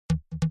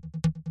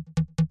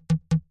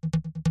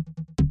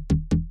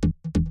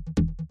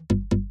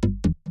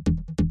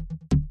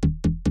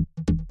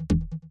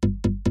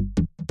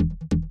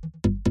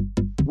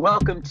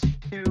Welcome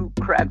to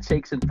Crab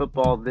Cakes and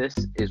Football. This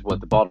is what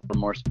the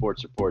Baltimore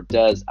Sports Report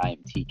does. I am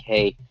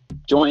TK,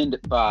 joined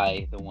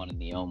by the one and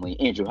the only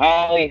Andrew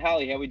Holly.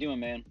 Holly, how we doing,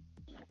 man?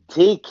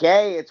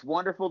 TK, it's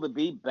wonderful to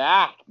be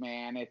back,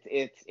 man.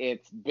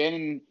 It's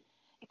been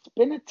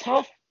a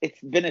tough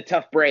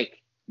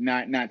break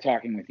not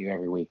talking with you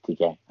every week,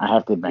 TK. I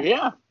have to admit.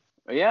 Yeah.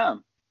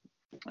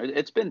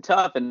 It's been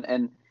tough,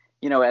 and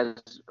you know, as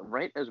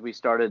we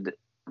started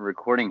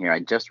recording here, I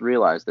just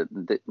realized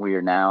that we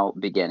are now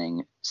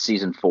beginning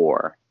season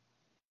 4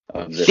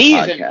 of this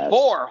Season podcast.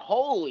 4,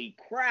 holy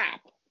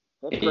crap!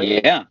 That's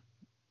great.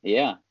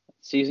 Yeah.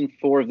 Season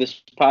 4 of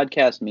this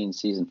podcast means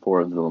season 4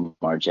 of the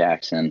Lamar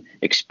Jackson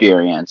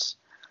experience,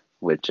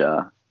 which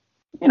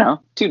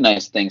two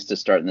nice things to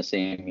start in the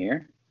same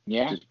year.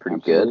 Yeah, which is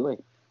pretty absolutely.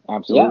 good.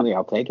 Absolutely, Yeah.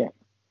 I'll take it.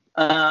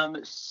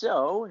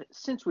 So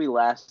since we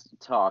last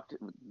talked,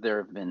 there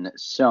have been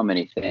so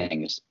many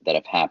things that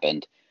have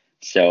happened.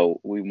 So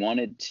we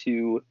wanted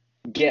to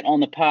get on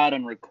the pod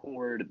and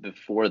record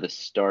before the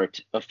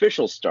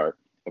official start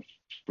of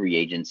free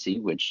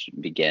agency, which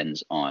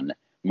begins on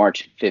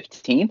March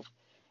 15th.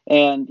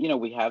 And,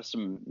 we have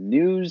some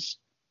news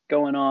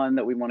going on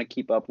that we want to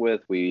keep up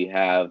with. We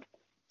have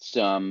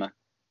some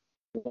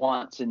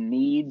wants and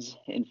needs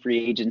in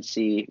free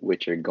agency,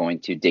 which are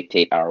going to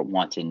dictate our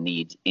wants and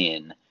needs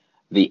in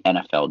the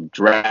NFL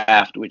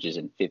draft, which is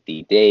in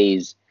 50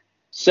 days.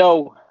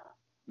 So,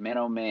 man,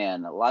 oh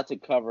man, a lot to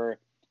cover.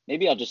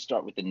 Maybe I'll just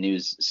start with the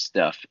news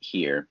stuff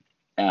here.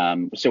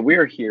 So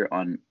we're here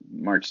on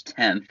March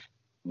 10th,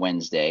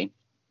 Wednesday,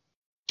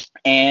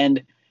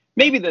 and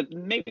maybe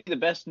the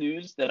best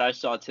news that I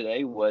saw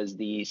today was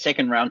the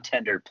second round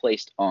tender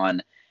placed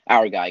on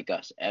our guy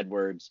Gus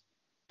Edwards.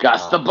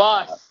 Gus the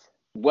Bus.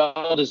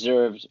 Well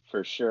deserved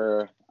for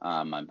sure.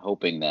 I'm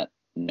hoping that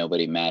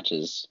nobody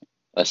matches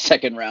a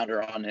second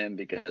rounder on him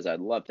because I'd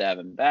love to have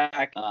him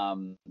back.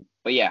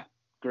 But yeah,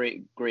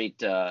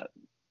 great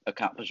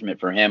accomplishment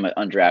for him, an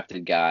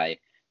undrafted guy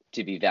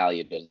to be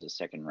valued as a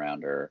second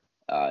rounder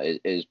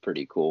is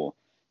pretty cool.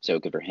 So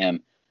good for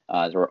him.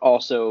 There were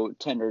also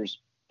tenders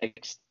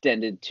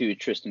extended to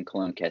Tristan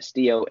Colon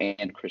Castillo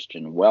and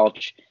Christian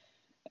Welch,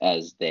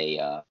 as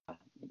they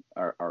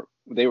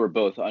they were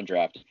both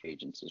undrafted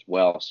agents as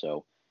well.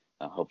 So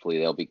hopefully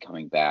they'll be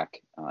coming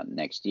back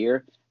next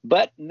year.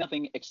 But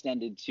nothing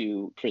extended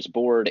to Chris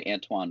Board,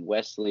 Antoine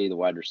Wesley, the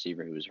wide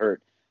receiver who was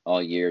hurt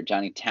all year,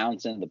 Johnny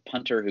Townsend, the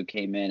punter who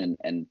came in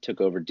and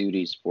took over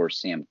duties for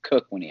Sam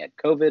Cook when he had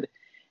COVID,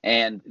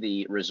 and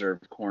the reserve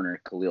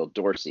corner Khalil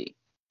Dorsey.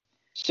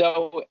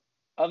 So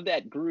of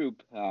that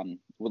group,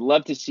 would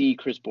love to see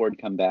Chris Board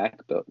come back,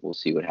 but we'll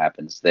see what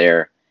happens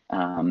there.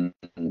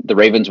 The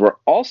Ravens were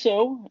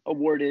also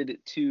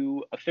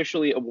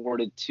officially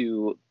awarded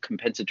two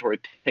compensatory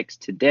picks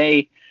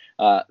today.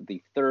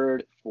 The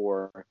third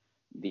for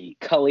the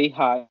Cully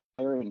hire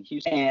in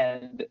Houston,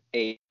 and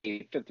a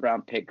 5th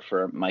round pick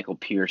for Michael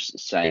Pierce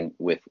signing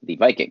with the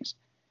Vikings.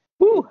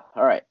 Whew,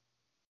 all right.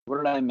 What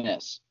did I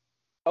miss?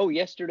 Oh,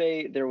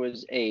 yesterday there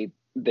was a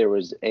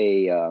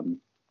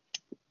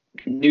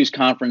news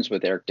conference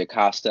with Eric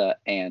DeCosta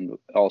and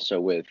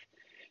also with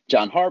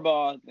John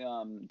Harbaugh.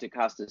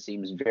 DeCosta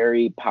seems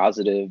very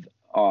positive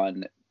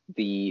on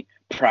the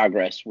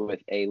progress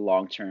with a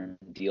long-term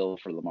deal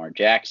for Lamar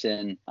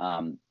Jackson.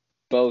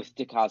 Both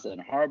DeCosta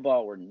and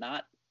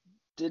Harbaugh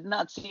did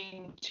not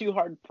seem too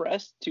hard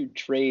pressed to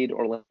trade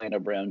Orlando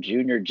Brown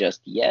Jr.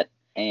 just yet.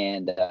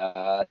 And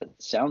it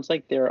sounds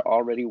like they're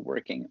already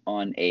working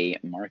on a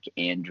Mark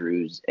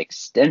Andrews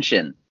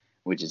extension,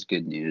 which is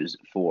good news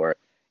for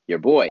your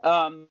boy.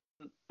 What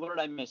did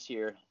I miss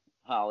here,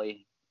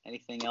 Holly?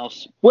 Anything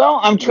else? Well,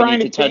 I'm trying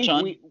to touch think.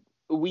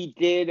 on. We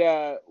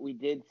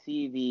did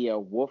see the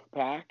Wolf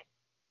Pack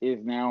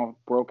is now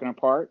broken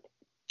apart.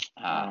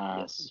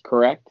 Yes.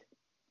 Correct?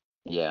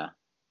 Yeah.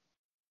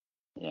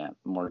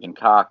 Morgan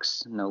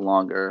Cox no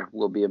longer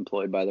will be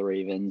employed by the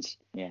Ravens.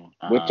 Yeah.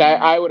 Which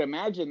I would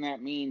imagine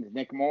that means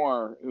Nick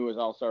Moore, who is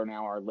also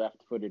now our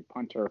left-footed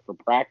punter for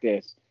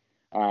practice,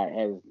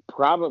 has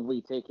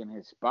probably taken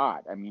his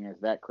spot. I mean, is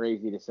that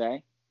crazy to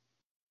say?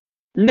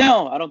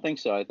 No, I don't think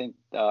so. I think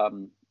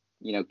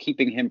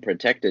keeping him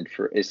protected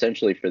for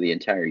the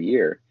entire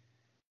year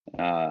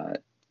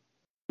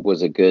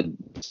was a good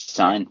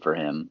sign for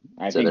him.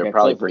 I so think they're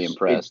probably pretty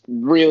impressed. It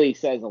really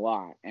says a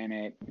lot,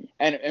 and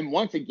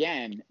once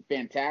again,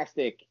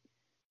 fantastic.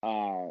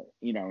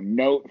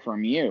 Note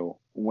from you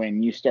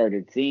when you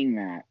started seeing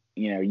that.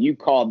 You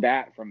called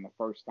that from the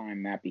first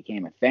time that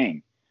became a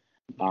thing.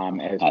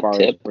 As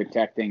far as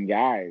protecting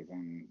guys,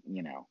 and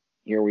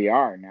here we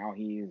are now.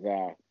 He's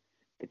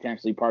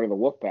potentially part of the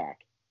Wolfpack.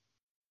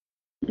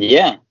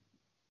 Yeah,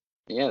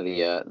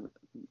 the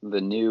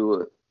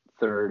new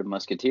third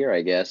musketeer,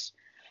 I guess.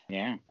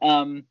 Yeah.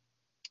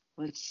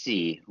 Let's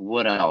see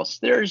what else.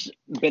 There's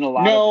been a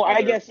lot. No,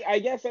 I guess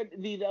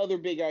the other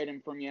big item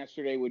from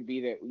yesterday would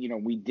be that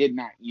we did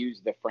not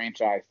use the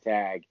franchise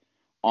tag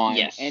on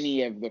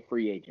any of the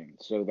free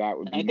agents. So that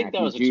would be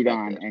Matthew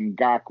Judon and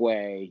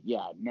Ngakoue.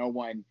 Yeah, no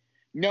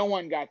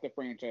one got the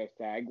franchise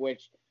tag,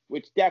 which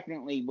which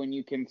definitely, when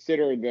you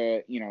consider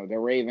the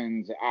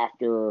Ravens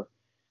after,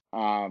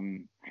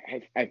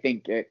 I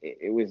think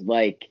it was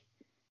like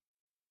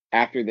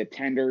after the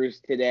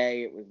tenders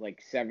today, it was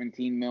like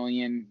 17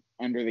 million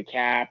under the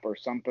cap or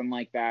something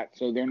like that.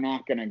 So they're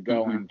not going to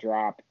go and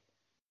drop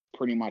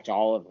pretty much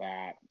all of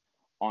that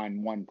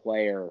on one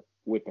player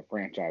with the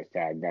franchise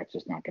tag. That's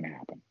just not going to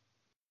happen.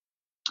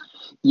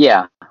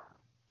 Yeah.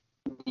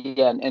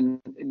 Yeah, and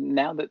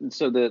now that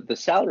the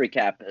salary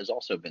cap has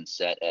also been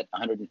set at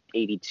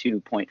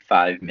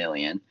 182.5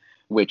 million,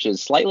 which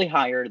is slightly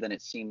higher than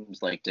it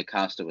seems like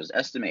DaCosta was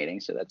estimating.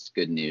 So that's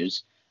good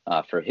news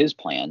for his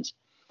plans.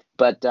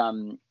 But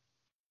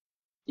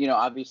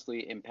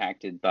obviously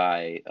impacted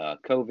by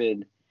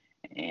COVID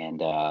and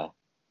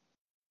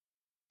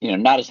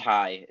not as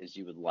high as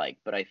you would like.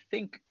 But I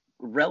think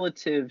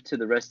relative to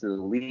the rest of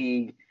the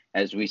league,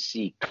 as we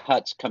see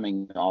cuts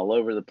coming all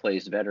over the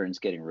place, veterans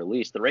getting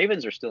released, the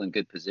Ravens are still in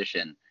good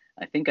position.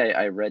 I think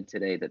I read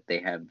today that they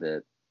have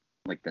the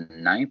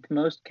 9th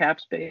most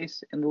cap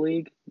space in the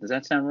league. Does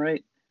that sound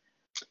right?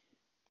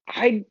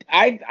 I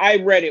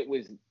read it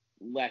was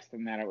less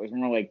than that. It was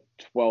more like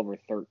 12 or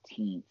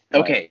 13.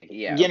 Okay,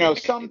 yeah.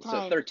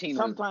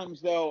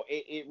 Sometimes though,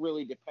 it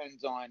really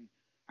depends on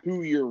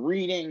who you're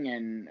reading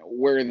and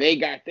where they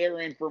got their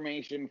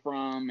information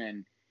from,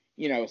 and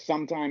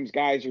sometimes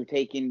guys are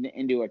taking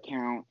into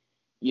account,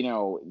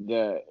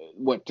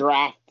 what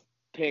draft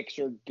picks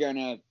are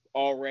gonna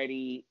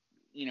already,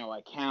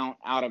 account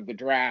out of the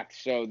draft.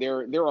 So there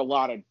are a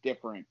lot of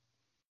different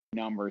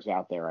numbers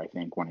out there, I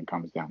think, when it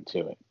comes down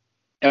to it.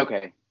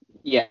 Okay.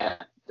 Yeah.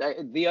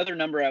 The other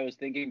number I was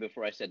thinking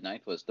before I said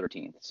 9th was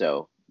 13th.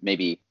 So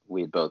maybe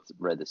we both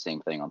read the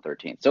same thing on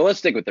 13th. So let's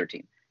stick with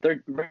 13th.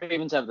 The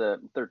Ravens have the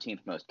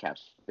 13th most cap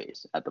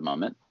space at the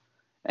moment.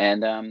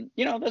 And,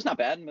 that's not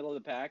bad, middle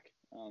of the pack.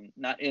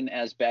 Not in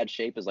as bad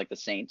shape as like the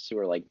Saints, who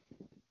are like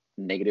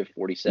negative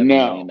 $47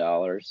 million.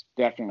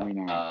 Definitely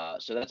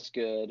not. So that's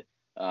good.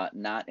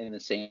 Not in the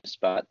same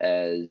spot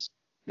as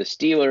the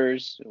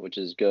Steelers, which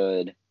is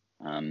good.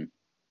 And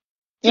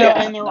there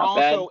are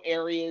also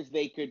areas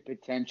they could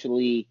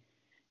potentially,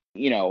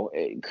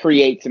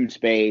 create some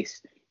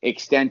space.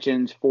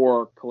 Extensions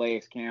for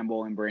Calais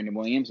Campbell and Brandon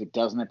Williams. It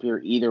doesn't appear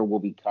either will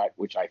be cut,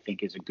 which I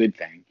think is a good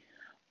thing.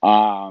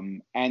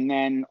 And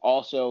then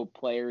also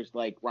players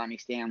like Ronnie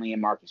Stanley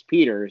and Marcus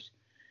Peters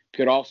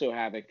could also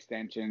have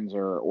extensions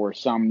or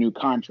some new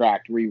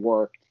contract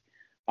reworked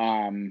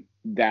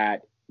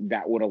that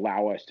would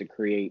allow us to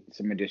create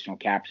some additional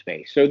cap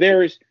space. So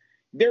there's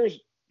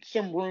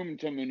some room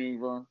to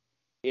maneuver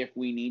if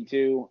we need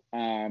to.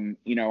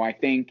 I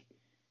think,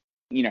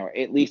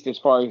 at least as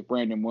far as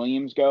Brandon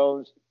Williams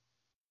goes,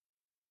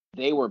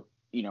 they were,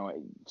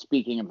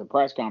 speaking of the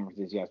press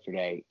conferences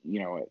yesterday,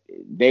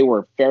 they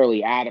were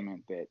fairly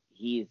adamant that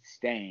he's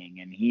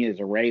staying and he is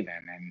a Raven,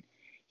 and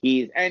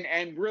he's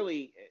and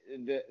really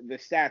the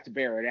stats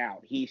bear it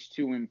out. He's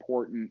too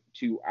important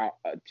to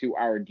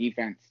our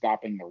defense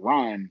stopping the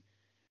run,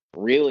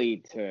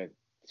 really, to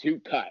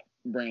cut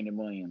Brandon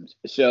Williams.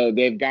 So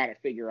they've got to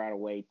figure out a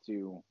way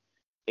to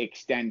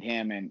extend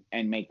him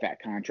and make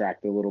that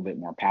contract a little bit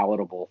more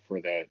palatable for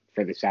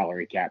the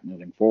salary cap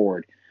moving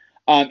forward.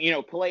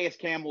 Calais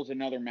Campbell's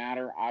another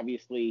matter.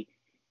 Obviously,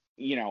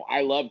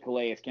 I love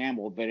Calais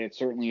Campbell, but it's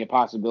certainly a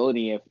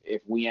possibility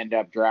if we end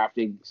up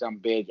drafting some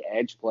big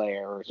edge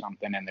player or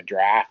something in the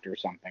draft or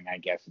something, I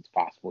guess it's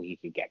possible he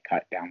could get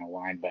cut down the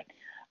line. But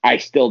I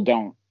still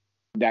don't.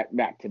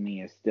 That to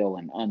me is still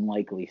an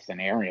unlikely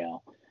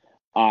scenario.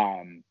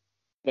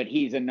 But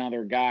he's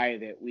another guy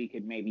that we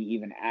could maybe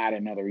even add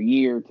another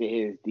year to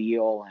his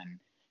deal and,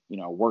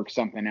 work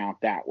something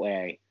out that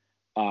way.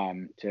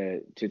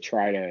 To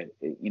try to,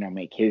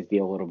 make his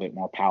deal a little bit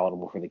more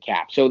palatable for the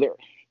cap. So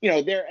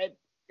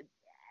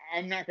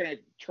I'm not going to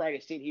try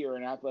to sit here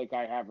and act like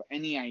I have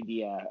any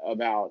idea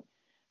about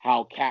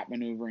how cap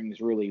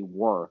maneuverings really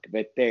work,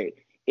 but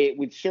it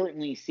would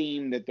certainly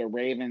seem that the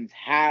Ravens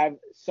have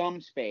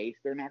some space.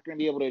 They're not going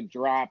to be able to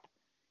drop,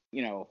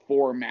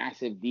 4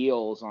 massive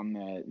deals on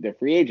the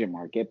free agent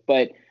market,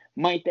 but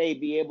might they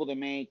be able to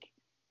make,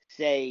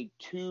 say,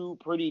 2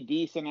 pretty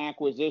decent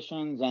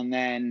acquisitions and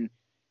then,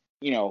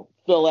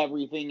 fill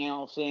everything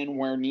else in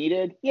where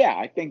needed? Yeah,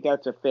 I think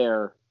that's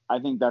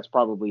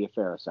probably a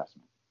fair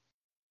assessment.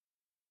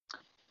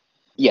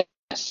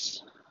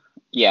 Yes.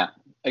 Yeah,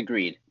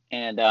 agreed.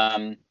 And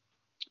the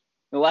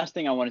last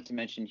thing I wanted to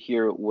mention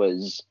here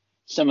was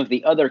some of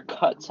the other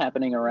cuts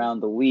happening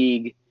around the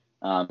league,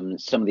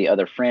 some of the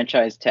other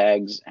franchise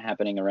tags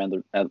happening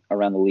around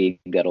the league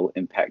that'll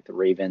impact the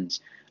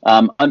Ravens.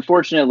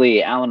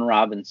 Unfortunately, Allen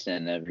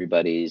Robinson,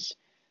 everybody's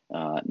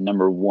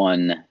number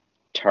 1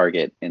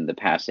 target in the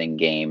passing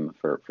game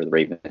for the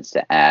Ravens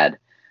to add,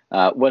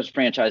 was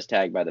franchise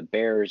tagged by the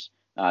Bears.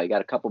 You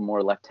got a couple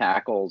more left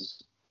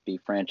tackles be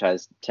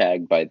franchise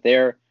tagged by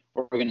their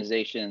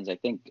organizations. I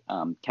think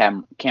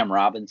Cam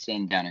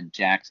Robinson down in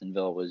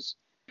Jacksonville was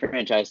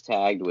franchise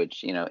tagged,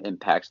 which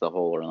impacts the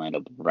whole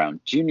Orlando Brown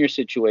Jr.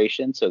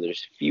 situation. So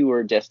there's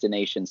fewer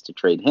destinations to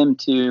trade him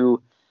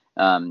to.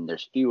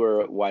 There's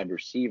fewer wide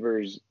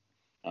receivers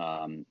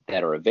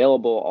that are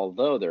available,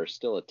 although there are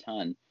still a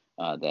ton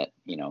that,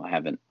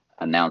 haven't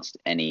announced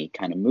any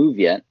kind of move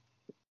yet.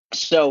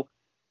 So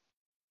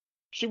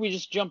should we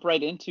just jump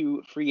right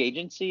into free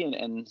agency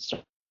and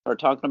start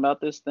talking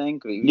about this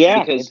thing? Yeah,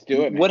 because let's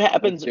do it, man. What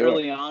happens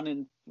early on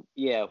in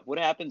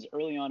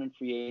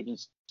free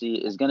agency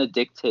is going to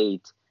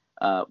dictate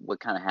what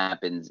kind of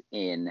happens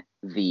in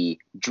the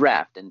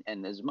draft.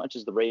 And as much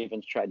as the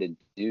Ravens try to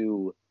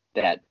do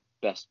that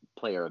best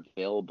player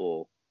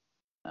available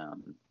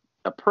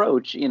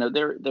approach,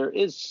 there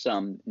is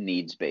some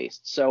needs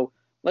based. So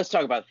let's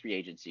talk about free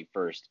agency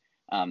first.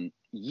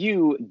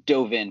 You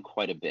dove in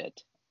quite a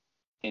bit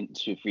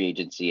into free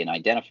agency and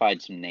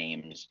identified some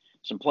names,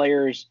 some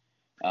players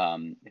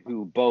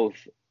who both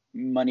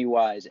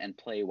money-wise and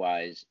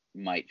play-wise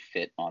might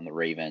fit on the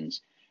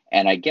Ravens.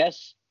 And I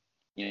guess,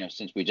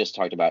 since we just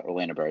talked about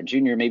Orlando Brown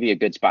Jr., maybe a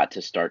good spot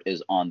to start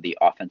is on the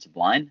offensive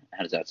line.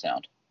 How does that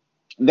sound?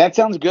 That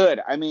sounds good.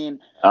 I mean,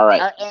 all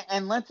right.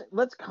 And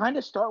let's kind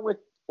of start with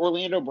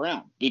Orlando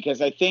Brown,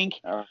 because I think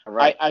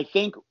I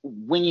think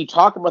when you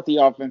talk about the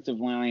offensive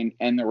line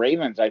and the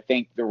Ravens, I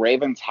think the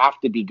Ravens have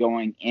to be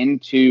going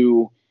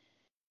into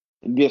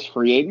this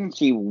free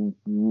agency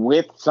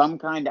with some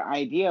kind of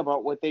idea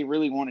about what they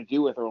really want to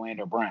do with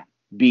Orlando Brown.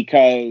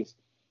 Because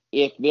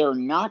if they're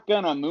not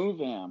going to move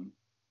him,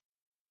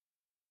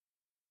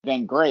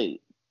 then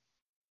great.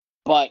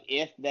 But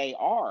if they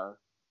are,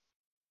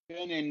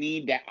 going to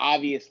need to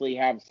obviously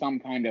have some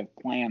kind of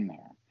plan there.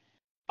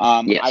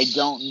 Yes. I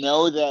don't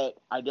know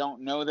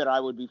that I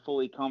would be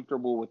fully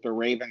comfortable with the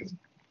Ravens.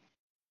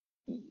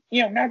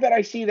 Not that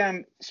I see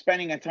them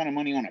spending a ton of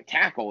money on a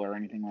tackle or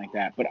anything like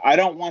that, but I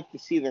don't want to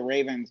see the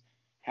Ravens,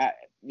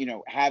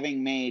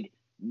 having made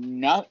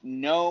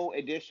no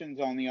additions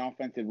on the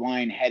offensive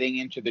line heading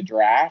into the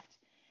draft,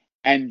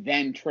 and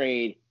then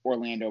trade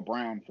Orlando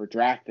Brown for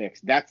draft picks.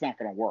 That's not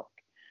going to work.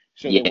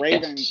 So the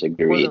Ravens,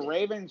 agreed. For the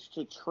Ravens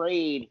to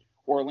trade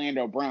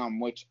Orlando Brown,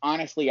 which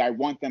honestly I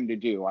want them to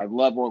do. I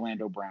love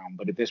Orlando Brown,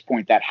 but at this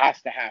point that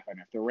has to happen.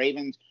 If the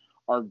Ravens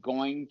are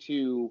going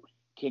to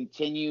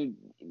continue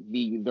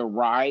the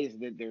rise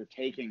that they're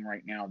taking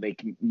right now, they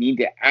need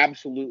to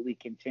absolutely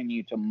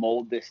continue to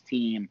mold this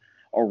team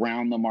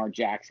around Lamar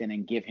Jackson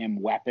and give him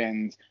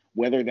weapons,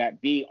 whether that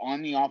be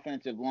on the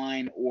offensive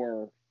line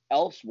or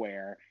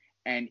elsewhere.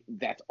 And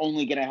that's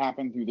only going to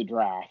happen through the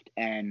draft.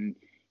 And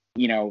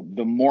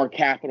the more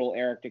capital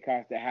Eric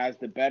DeCosta has,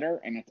 the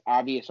better. And it's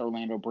obvious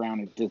Orlando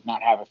Brown does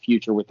not have a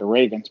future with the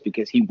Ravens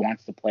because he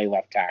wants to play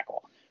left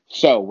tackle.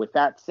 So with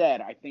that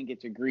said, I think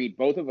it's agreed.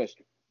 Both of us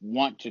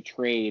want to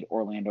trade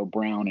Orlando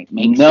Brown. It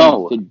makes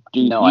sense to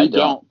do. No, I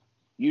don't.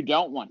 You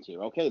don't want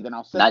to. Okay, then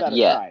I'll set that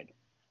aside.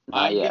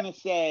 I'm going to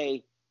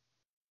say,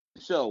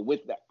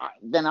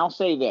 then I'll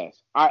say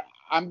this.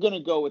 I'm going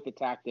to go with the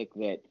tactic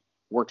that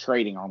we're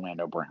trading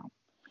Orlando Brown.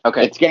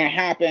 Okay. It's going to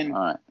happen.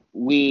 All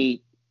right.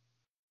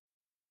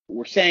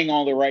 We're saying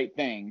all the right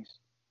things,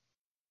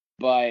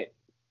 but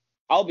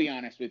I'll be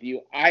honest with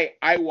you. I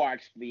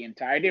watched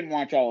I didn't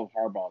watch all of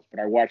Harbaugh's, but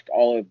I watched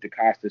all of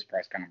DeCosta's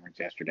press conference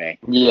yesterday.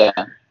 Yeah.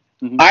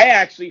 Mm-hmm. I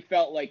actually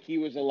felt like he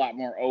was a lot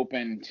more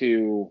open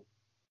to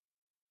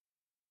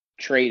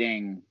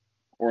trading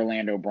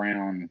Orlando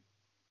Brown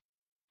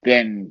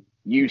than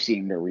you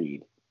seem to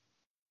read.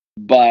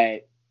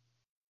 But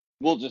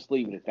we'll just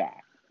leave it at that.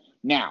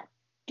 Now,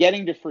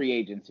 getting to free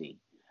agency.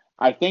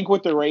 I think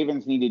what the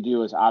Ravens need to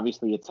do is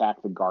obviously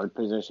attack the guard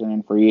position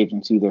in free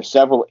agency. There's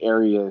several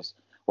areas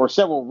or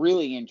several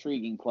really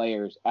intriguing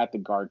players at the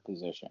guard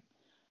position.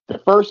 The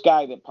first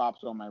guy that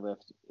pops on my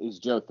list is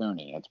Joe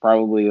Thuney. It's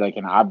probably like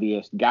an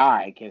obvious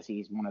guy because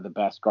he's one of the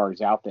best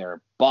guards out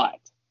there. But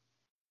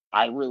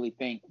I really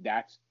think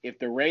if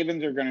the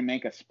Ravens are going to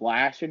make a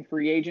splash in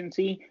free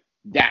agency,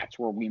 that's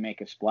where we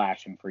make a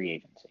splash in free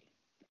agency.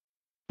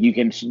 You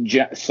can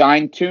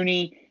sign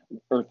Thuney,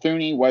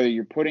 whether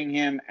you're putting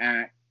him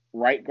at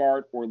right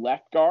guard or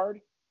left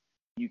guard.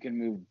 You can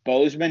move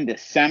Bozeman to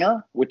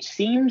center, which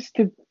seems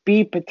to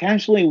be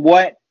potentially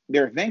what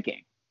they're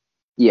thinking.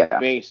 Yeah.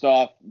 Based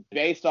off,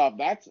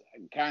 that's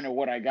kind of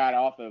what I got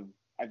off of,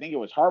 I think it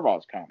was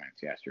Harbaugh's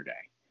comments yesterday.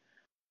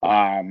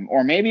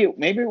 Or maybe it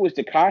was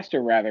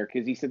DeCosta rather,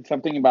 because he said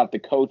something about the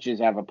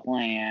coaches have a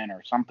plan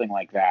or something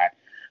like that.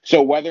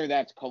 So whether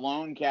that's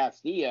Colon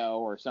Castillo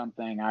or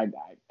something, I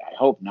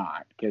hope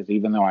not, because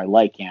even though I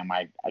like him,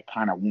 I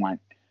kind of want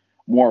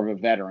more of a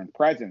veteran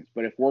presence.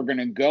 But if we're going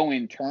to go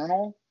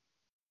internal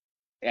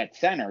at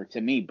center, to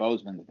me,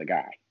 Bozeman's the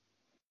guy.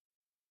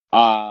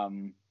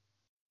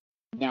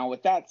 Now,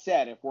 with that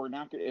said, if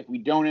we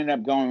don't end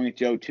up going with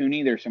Joe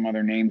Thuney, there's some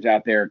other names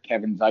out there.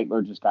 Kevin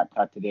Zeitler just got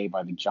cut today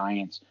by the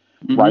Giants.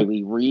 Mm-hmm.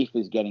 Riley Reif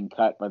is getting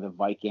cut by the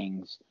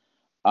Vikings.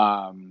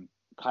 Kyle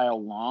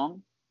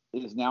Long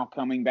is now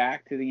coming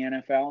back to the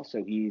NFL.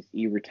 So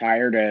he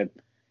retired a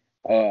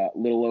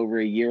little over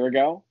a year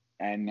ago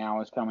and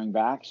now is coming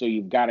back. So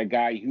you've got a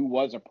guy who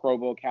was a Pro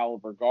Bowl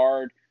caliber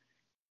guard.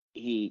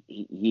 He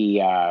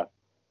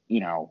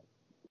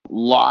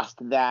lost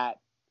that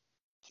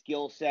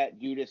skill set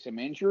due to some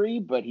injury,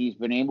 but he's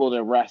been able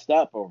to rest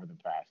up over the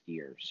past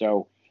year.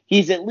 So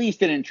he's at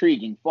least an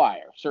intriguing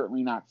flyer.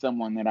 Certainly not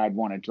someone that I'd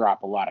want to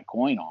drop a lot of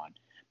coin on,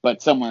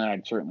 but someone that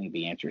I'd certainly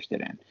be interested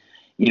in.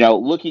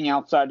 Looking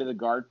outside of the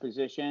guard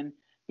position,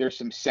 there's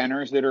some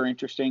centers that are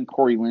interesting.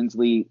 Corey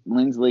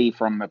Linsley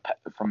from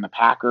the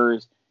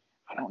Packers.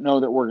 I don't know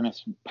that we're going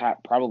to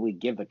probably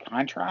give the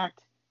contract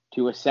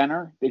to a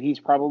center that he's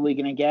probably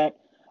going to get.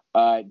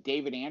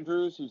 David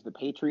Andrews, who's the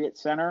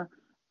Patriots center.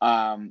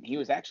 He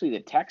was actually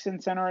the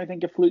Texan center, I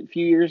think, a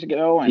few years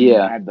ago, and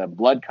had the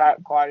blood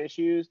clot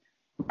issues.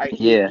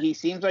 He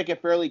seems like a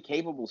fairly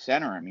capable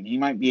center. I mean, he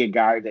might be a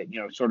guy that,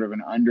 sort of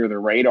an under the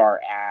radar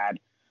ad.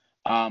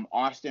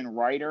 Austin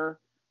Reiter,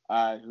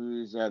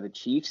 who's the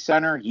Chiefs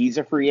center, he's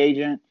a free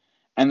agent.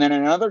 And then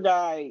another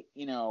guy,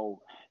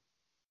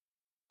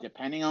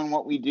 depending on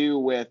what we do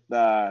with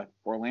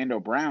Orlando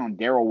Brown,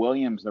 Darrell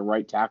Williams, the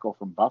right tackle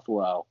from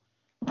Buffalo,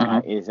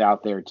 is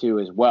out there too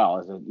as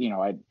well.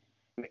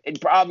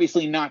 It's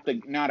obviously not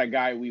a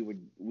guy we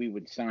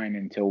would sign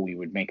until we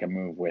would make a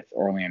move with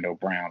Orlando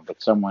Brown,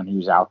 but someone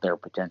who's out there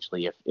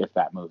potentially if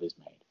that move is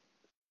made.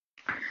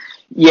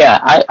 Yeah,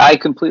 I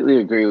completely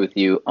agree with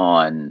you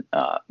on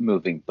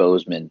moving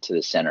Bozeman to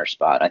the center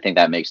spot. I think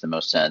that makes the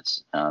most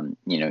sense.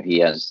 He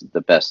has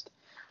the best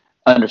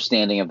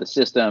understanding of the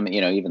system.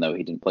 Even though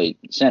he didn't play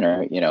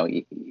center,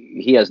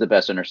 he has the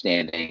best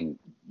understanding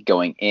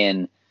going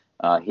in.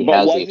 He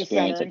has the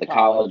experience at the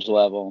college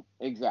level.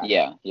 Exactly.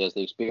 Yeah, he has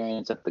the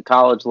experience at the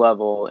college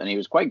level, and he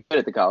was quite good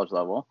at the college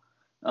level.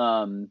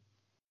 And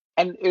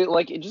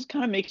it just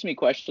kind of makes me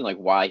question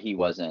why he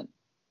wasn't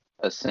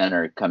a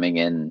center coming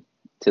in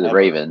to the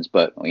Ravens.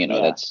 But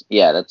that's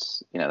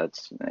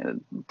a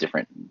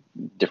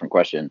different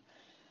question.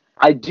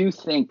 I do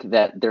think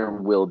that there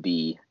will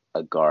be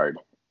a guard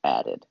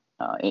added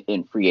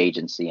in free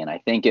agency, and I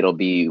think it'll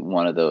be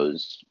one of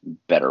those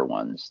better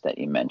ones that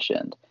you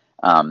mentioned.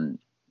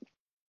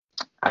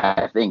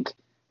 I think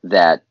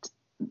that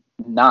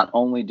not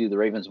only do the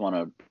Ravens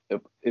want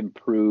to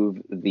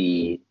improve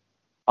the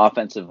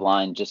offensive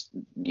line, just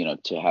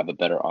to have a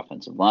better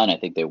offensive line, I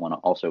think they want to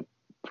also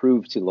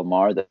prove to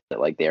Lamar that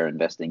they're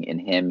investing in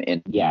him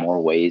in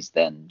more ways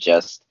than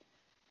just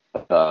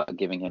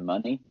giving him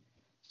money.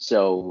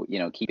 So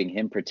keeping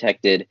him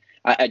protected.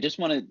 I just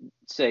want to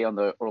say on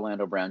the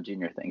Orlando Brown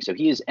Jr. thing. So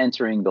he is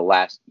entering the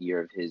last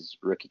year of his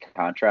rookie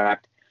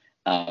contract.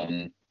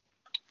 I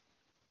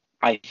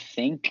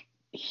think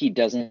he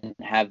doesn't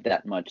have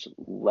that much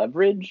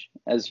leverage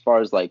as far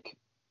as a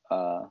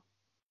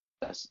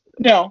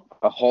holdout.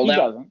 He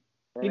doesn't.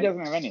 Right? He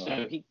doesn't have any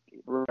leverage.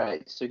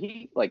 So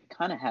he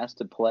kind of has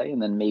to play, and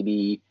then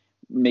maybe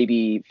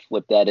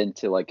flip that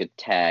into a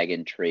tag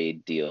and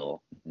trade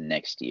deal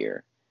next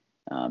year,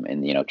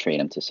 and trade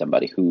him to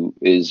somebody who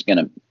is going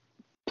to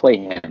play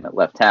him at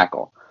left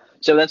tackle.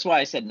 So that's why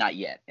I said not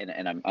yet,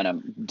 and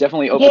I'm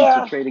definitely open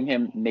to trading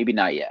him. Maybe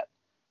not yet.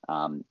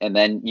 And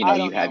then you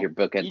have your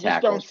bookend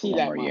tackles for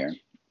one more year.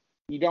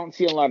 You don't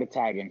see a lot of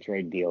tag and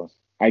trade deals.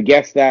 I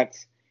guess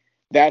that's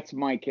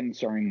my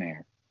concern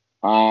there.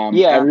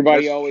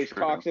 Everybody always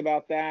talks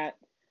about that.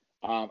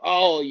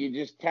 You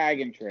just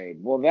tag and trade.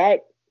 Well,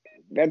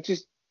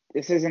 this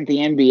isn't the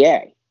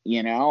NBA.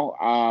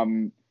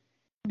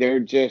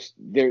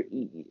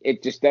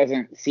 It just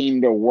doesn't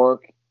seem to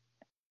work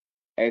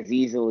as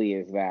easily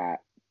as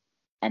that.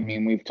 I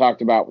mean, we've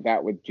talked about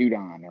that with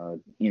Judon, or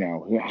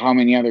how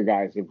many other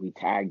guys have we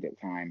tagged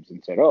at times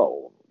and said,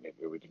 "Oh,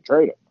 maybe we can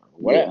trade him," or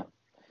whatever.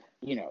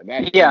 We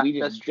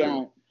just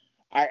don't.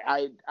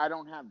 I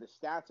don't have the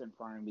stats in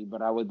front of me,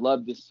 but I would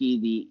love to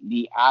see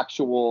the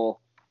actual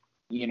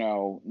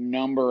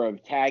number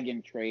of tag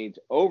and trades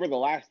over the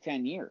last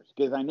 10 years,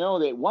 because I know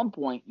that at one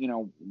point,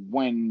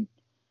 when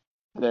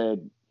the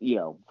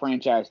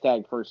franchise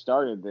tag first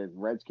started, the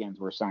Redskins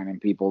were signing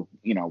people,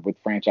 with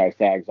franchise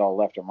tags all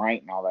left and right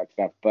and all that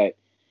stuff. But,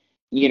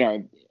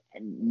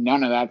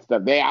 none of that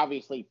stuff. They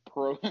obviously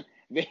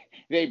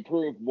they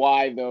proved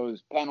why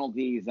those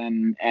penalties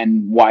and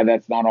why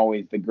that's not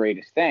always the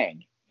greatest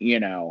thing,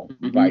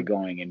 by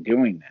going and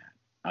doing that.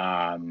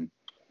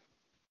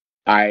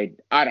 I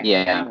don't know.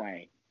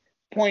 Anyway,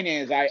 point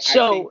is, I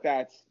think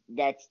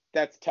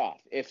that's tough.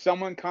 If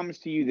someone comes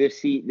to you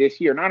this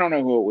year, and I don't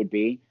know who it would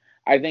be,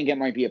 I think it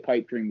might be a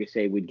pipe dream to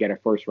say we'd get a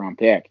first-round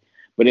pick.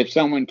 But if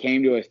someone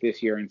came to us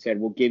this year and said,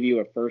 we'll give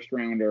you a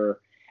first-rounder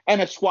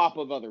and a swap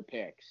of other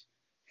picks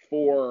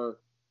for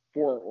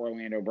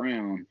Orlando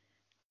Brown,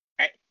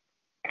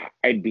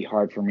 it'd be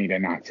hard for me to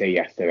not say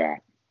yes to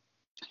that.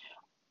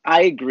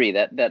 I agree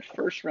that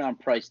first-round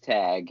price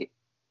tag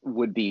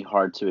would be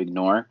hard to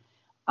ignore.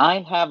 I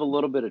have a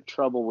little bit of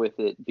trouble with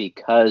it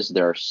because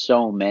there are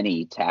so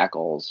many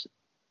tackles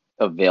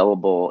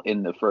available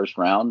in the first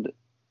round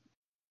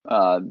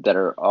that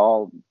are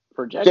all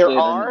projected. There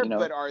are,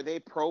 but are they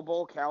Pro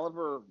Bowl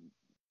caliber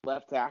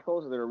left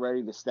tackles that are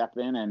ready to step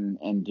in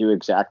and do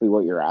exactly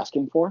what you're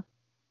asking for?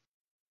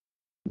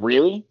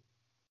 Really?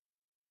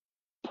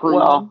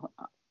 Well,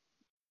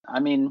 I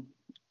mean,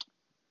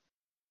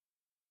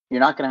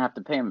 you're not going to have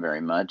to pay him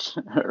very much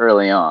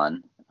early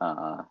on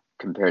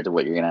compared to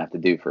what you're going to have to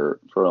do for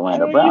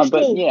Orlando Brown.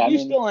 You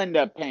still end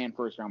up paying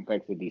first round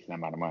picks a decent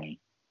amount of money,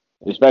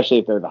 especially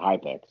if they're the high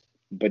picks.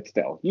 But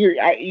still, you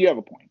have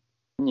a point.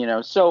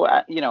 So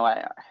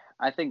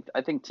I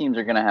think teams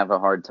are going to have a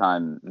hard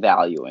time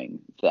valuing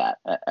that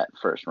at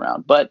first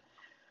round. But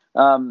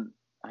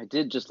I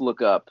did just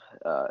look up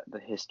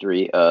the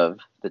history of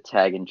the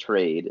tag and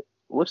trade.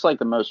 Looks like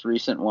the most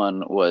recent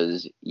one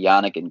was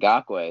Yannick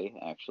Ngakoue,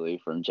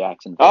 actually, from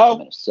Jacksonville to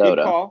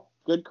Minnesota.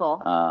 Good call.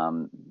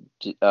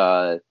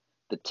 The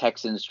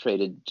Texans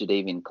traded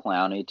Jadeveon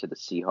Clowney to the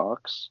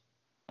Seahawks.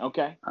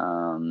 Okay.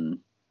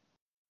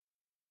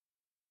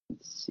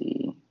 Let's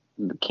see.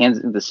 The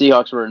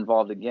Seahawks were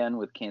involved again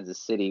with Kansas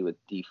City with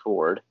D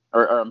Ford,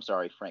 or I'm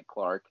sorry, Frank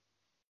Clark.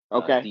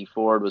 Okay. D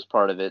Ford was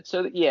part of it.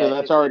 So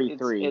that's already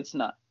 3. It's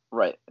not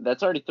right.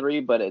 That's already 3,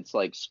 but it's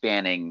like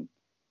spanning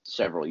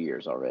several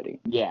years already.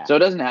 Yeah. So it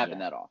doesn't happen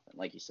that often,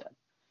 like you said.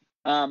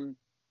 But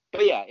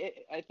yeah,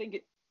 I think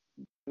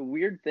the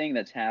weird thing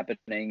that's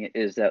happening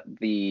is that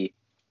the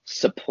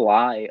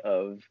supply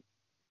of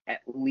at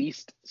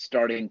least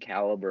starting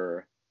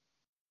caliber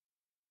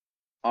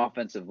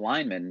offensive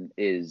linemen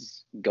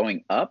is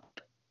going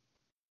up.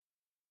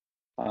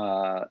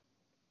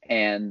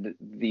 And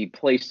the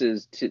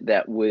places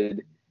that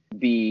would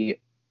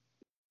be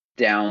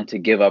down to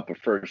give up a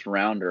first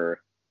rounder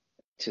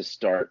to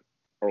start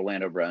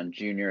Orlando Brown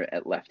Jr.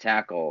 at left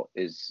tackle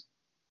is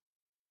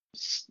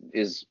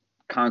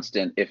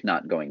constant, if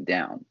not going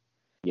down.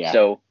 Yeah.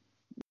 So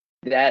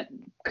that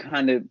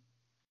kind of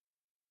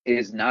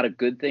is not a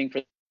good thing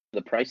for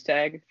the price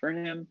tag for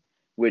him,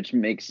 which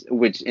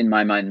in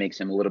my mind makes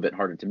him a little bit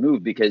harder to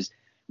move, because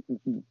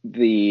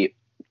the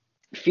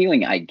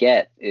feeling I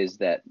get is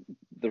that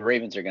the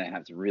Ravens are going to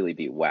have to really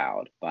be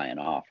wowed by an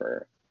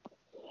offer.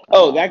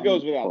 Oh, that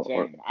goes without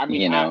saying. I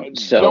mean,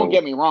 don't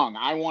get me wrong.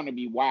 I want to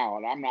be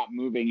wowed. I'm not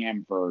moving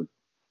him for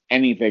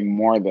anything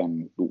more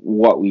than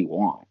what we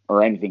want,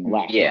 or anything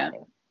less. Yeah.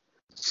 Rather.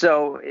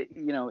 So,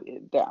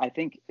 I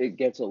think it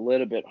gets a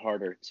little bit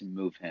harder to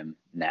move him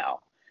now.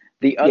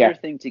 The other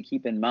thing to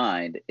keep in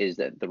mind is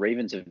that the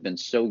Ravens have been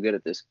so good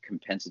at this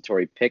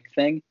compensatory pick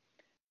thing.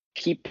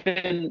 Keep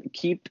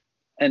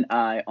an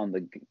eye on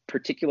the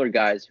particular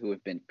guys who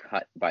have been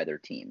cut by their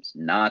teams,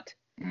 not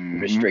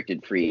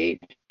restricted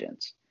free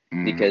agents.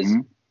 Because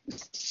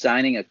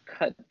signing a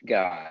cut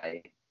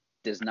guy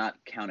does not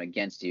count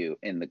against you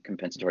in the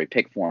compensatory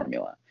pick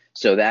formula.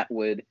 So that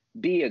would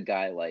be a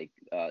guy like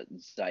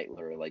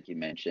Zeitler, like you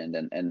mentioned,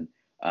 and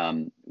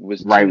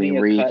was Riley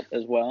Tooney a cut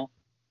as well?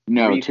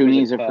 No,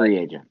 Tooney's a free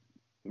agent.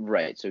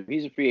 Right, so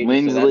he's a free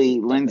agent.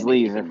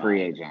 Lindsley's a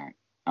free agent.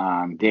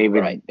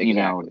 David, right,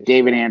 exactly.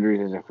 David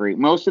Andrews is a free.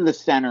 Most of the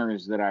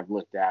centers that I've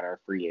looked at are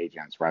free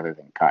agents rather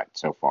than cut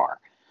so far.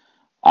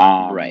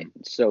 Right.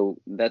 So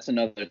that's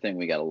another thing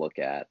we got to look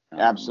at.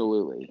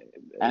 Absolutely.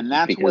 And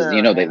that's because,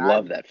 where, they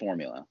love that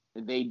formula.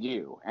 They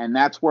do. And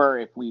that's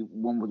where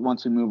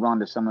once we move on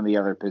to some of the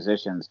other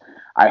positions,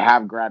 I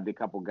have grabbed a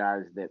couple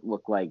guys that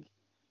look like,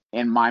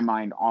 in my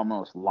mind,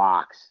 almost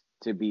locks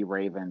to be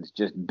Ravens,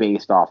 just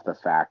based off the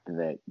fact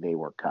that they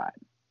were cut.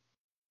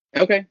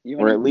 Okay.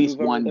 Or at least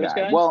one guy.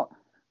 Guys? Well,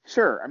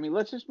 sure. I mean,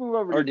 let's just move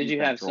over to Or did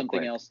you have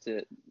something else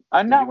to...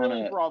 not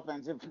really for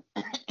offensive...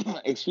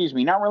 excuse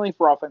me. Not really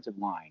for offensive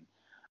line.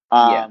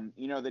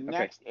 The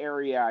next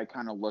area I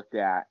kind of looked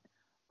at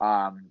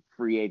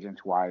free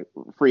agent wise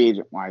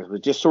was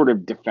just sort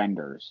of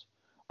defenders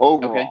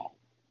overall.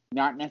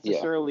 Not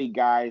necessarily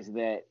guys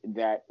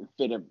that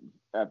fit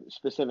a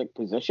specific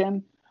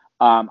position.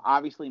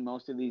 Obviously,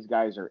 most of these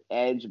guys are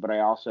edge, but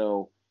I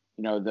also...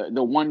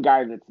 the one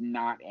guy that's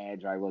not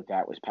edge I looked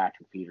at was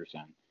Patrick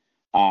Peterson.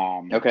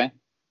 Okay.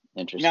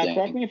 Interesting. Now,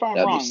 correct me if I'm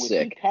wrong. Was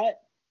he cut?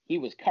 He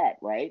was cut,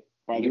 right?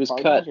 He was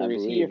cut, or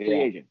is he a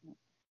free agent?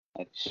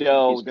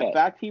 So the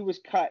fact he was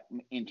cut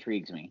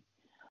intrigues me.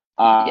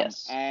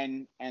 Yes.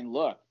 And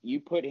look, you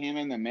put him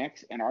in the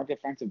mix in our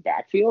defensive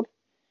backfield,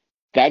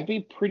 that'd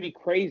be pretty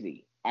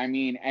crazy. I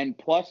mean, and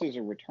plus as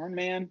a return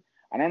man,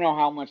 I don't know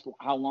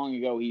how long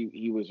ago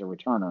he was a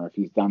returner, if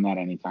he's done that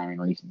any time in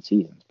recent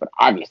seasons, but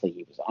obviously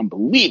he was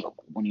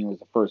unbelievable when he was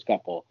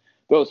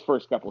those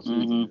first couple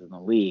seasons in the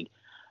league.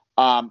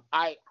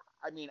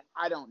 I mean,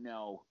 I don't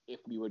know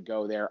if we would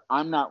go there.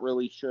 I'm not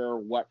really sure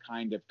what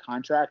kind of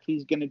contract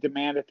he's going to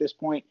demand at this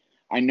point.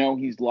 I know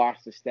he's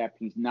lost a step.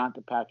 He's not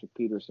the Patrick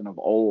Peterson of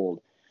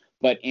old,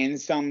 but in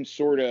some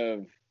sort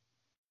of,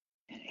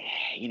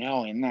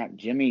 in that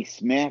Jimmy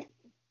Smith,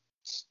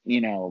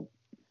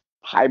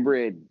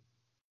 hybrid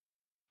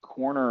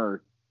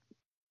corner,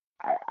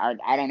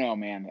 I don't know,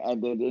 man.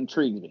 It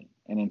intrigues me.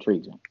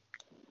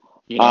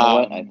 You know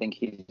what? I think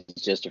he's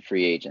just a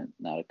free agent,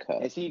 not a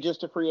cut. Is he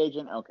just a free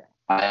agent? Okay.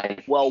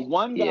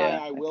 One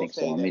guy I will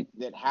say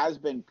that has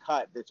been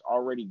cut that's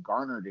already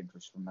garnered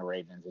interest from the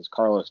Ravens is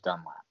Carlos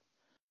Dunlap.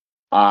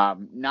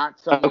 Not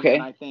someone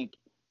that I think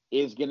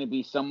is going to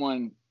be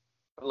someone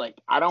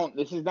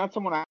this is not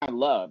someone I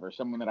love or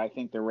someone that I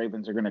think the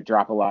Ravens are going to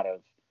drop a lot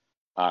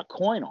of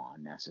coin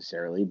on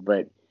necessarily,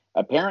 but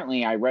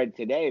apparently I read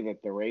today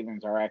that the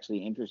Ravens are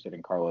actually interested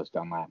in Carlos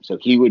Dunlap. So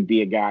he would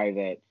be a guy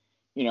that,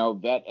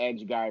 vet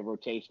edge guy,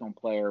 rotational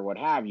player, what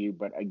have you.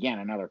 But again,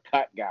 another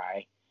cut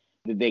guy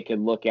that they could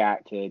look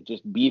at to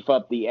just beef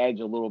up the edge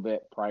a little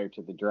bit prior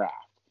to the draft.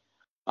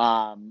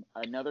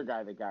 Another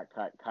guy that got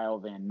cut, Kyle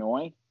Van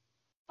Noy,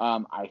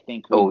 I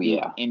think would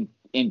be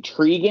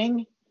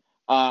intriguing.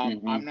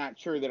 I'm not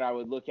sure that I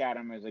would look at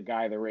him as a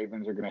guy the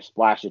Ravens are going to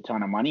splash a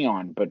ton of money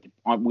on, but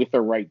with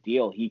the right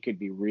deal, he could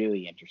be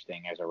really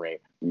interesting as a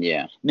Raven.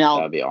 Yeah. Now,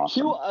 that'd be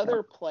awesome. 2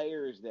 other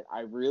players that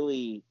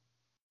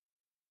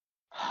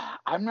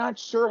I'm not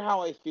sure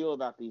how I feel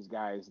about these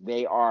guys.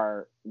 They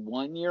are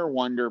 1-year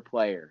wonder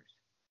players,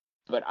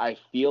 but I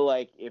feel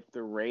like if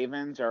the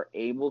Ravens are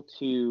able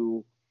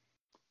to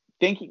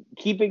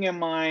keeping in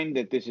mind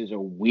that this is a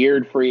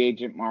weird free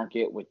agent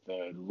market with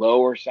the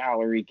lower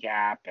salary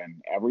cap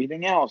and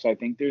everything else, I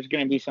think there's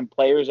going to be some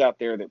players out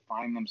there that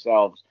find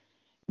themselves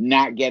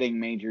not getting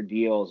major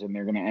deals, and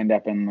they're going to end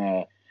up in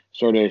the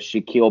sort of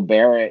Shaquille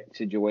Barrett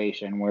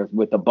situation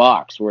with the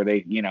Bucks, where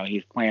they,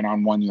 he's playing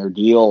on 1-year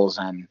deals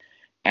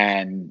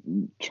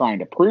and trying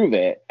to prove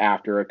it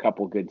after a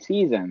couple good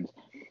seasons.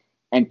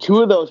 And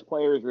 2 of those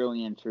players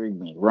really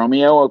intrigued me: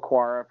 Romeo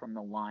Okwara from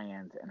the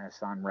Lions and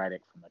Hassan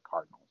Reddick from the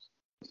Cardinals.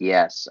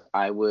 Yes,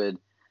 I would.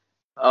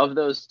 Of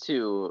those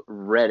 2,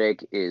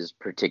 Reddick is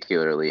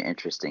particularly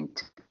interesting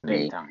to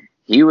me.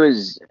 He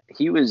was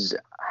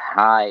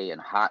high and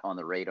hot on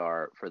the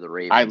radar for the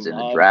Ravens in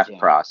the draft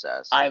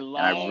process. I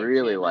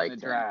really liked him in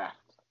the draft.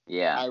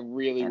 Yeah, I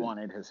really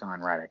wanted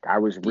Hassan Reddick. I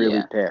was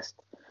really pissed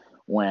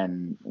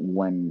when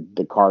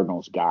the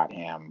Cardinals got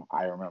him.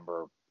 I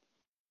remember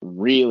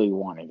really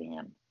wanting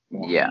him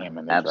in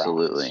the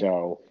absolutely. draft.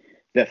 So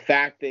the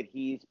fact that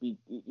he's,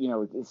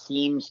 it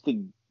seems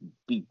to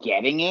be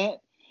getting it,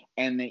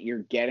 and that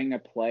you're getting a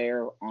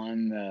player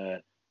on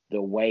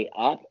the way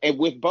up, and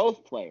with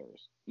both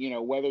players,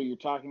 whether you're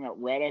talking about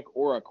Reddick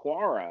or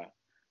Okwara,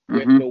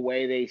 with the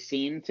way they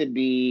seem to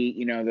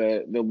be,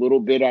 the little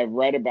bit I've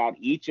read about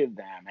each of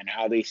them and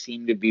how they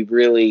seem to be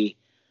really,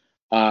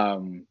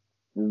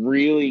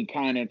 really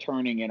kind of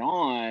turning it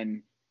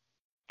on.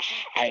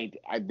 I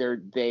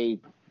don't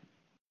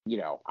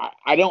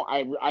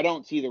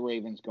see the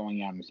Ravens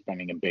going out and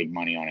spending a big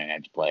money on an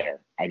edge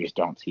player. I just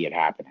don't see it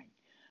happening.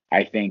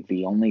 I think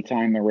the only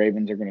time the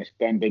Ravens are going to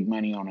spend big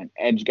money on an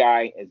edge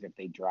guy is if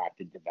they draft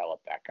and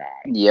develop that guy.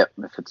 Yep,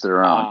 if it's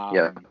their own.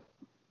 Yep.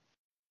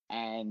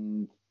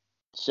 And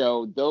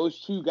so those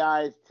 2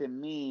 guys, to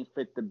me,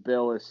 fit the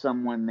bill as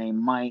someone they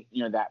might,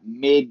 that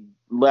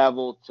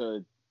mid-level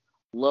to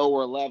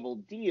lower-level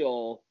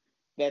deal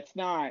that's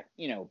not,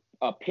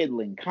 a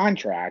piddling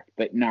contract,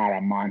 but not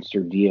a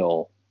monster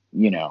deal,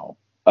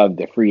 of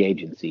the free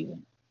agent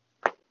season.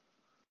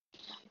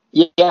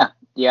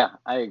 Yeah,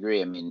 I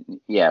agree. I mean,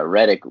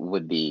 Reddick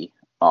would be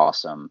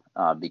awesome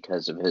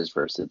because of his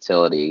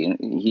versatility.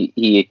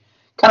 He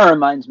kind of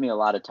reminds me a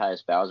lot of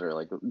Tyus Bowser,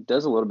 like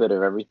does a little bit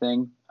of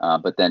everything,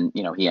 but then,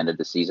 he ended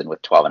the season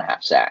with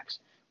 12.5 sacks,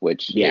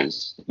 which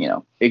is,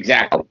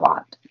 exactly a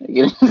lot.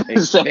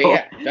 So,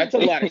 that's a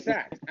lot of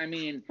sacks. I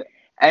mean,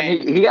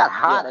 and he got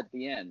hot at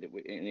the end.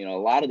 A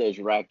lot of those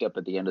racked up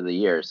at the end of the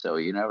year. So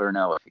you never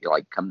know if you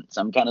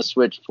some kind of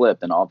switch flip,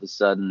 and all of a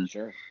sudden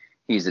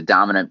he's a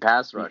dominant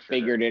pass rusher. He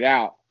figured it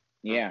out.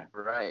 Yeah.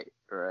 Right.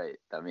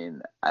 I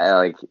mean,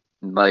 I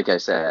like I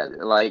said,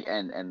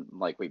 and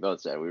like we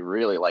both said, we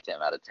really liked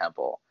him out of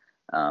Temple.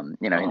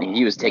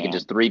 He was taking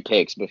just 3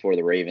 picks before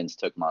the Ravens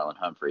took Marlon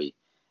Humphrey.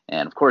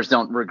 And of course,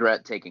 don't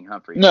regret taking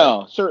Humphrey.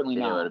 No, certainly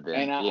not.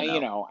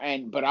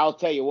 Been, but I'll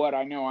tell you what,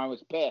 I know I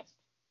was pissed.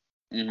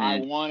 I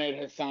wanted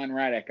Hassan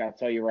Reddick. I'll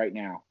tell you right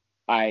now.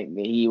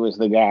 He was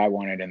the guy I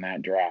wanted in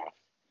that draft.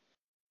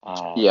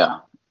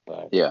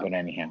 But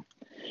anyhow.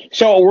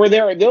 So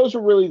those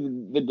were really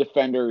the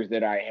defenders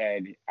that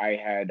I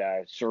had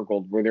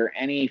circled. Were there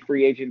any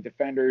free agent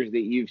defenders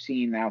that you've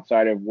seen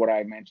outside of what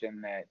I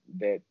mentioned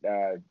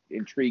that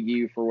intrigue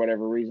you for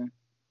whatever reason?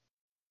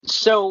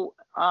 So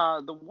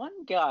the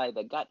one guy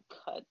that got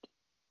cut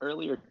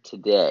earlier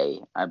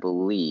today, I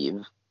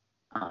believe,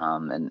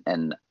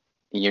 and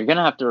you're going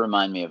to have to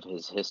remind me of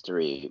his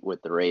history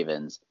with the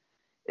Ravens,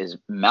 is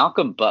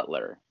Malcolm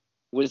Butler.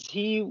 Was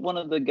he one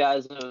of the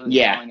guys that was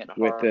going at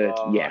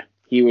Harbaugh?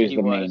 He was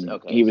the main.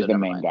 Okay, he was the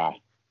main guy.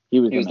 He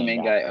was the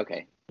main guy.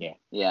 Okay.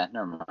 Yeah,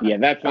 never mind. Yeah,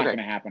 that's not going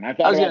to happen. I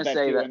thought about that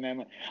too, and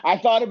then I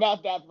thought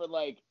about that for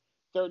like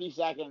 30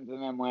 seconds,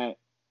 and then went,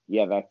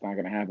 yeah, that's not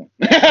going to happen.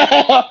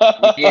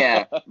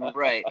 Yeah,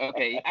 right.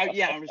 Okay.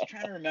 I was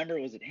trying to remember.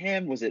 Was it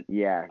him? Was it?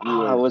 Yeah.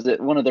 Was it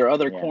one of their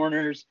other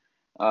corners?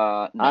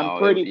 No, I'm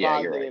pretty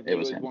positive it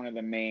was one of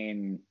the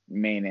main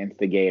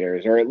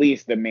instigators, or at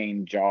least the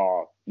main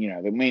jaw.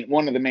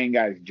 One of the main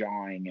guys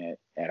jawing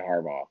at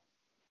Harbaugh.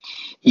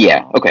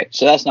 Yeah. Okay.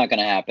 So that's not going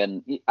to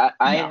happen.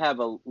 I have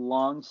a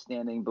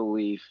long-standing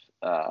belief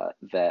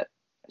that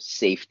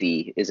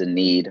safety is a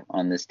need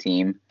on this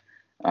team.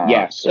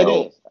 Yes, it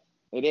is.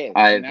 It is,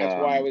 and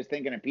that's why I was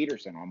thinking of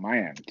Peterson on my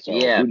end. So,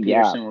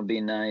 Peterson would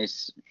be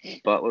nice.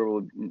 Butler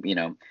would,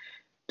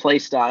 play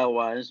style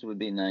wise would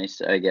be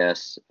nice, I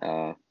guess.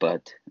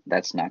 But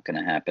that's not going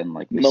to happen,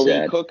 like we Malik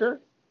said.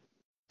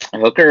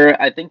 Hooker,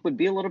 I think, would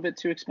be a little bit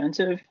too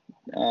expensive,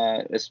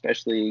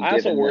 especially. I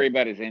also worry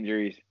about his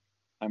injuries.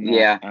 I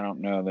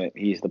don't know that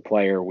he's the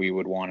player we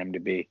would want him to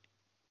be.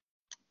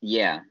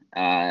 Yeah.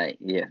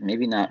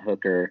 Maybe not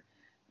Hooker.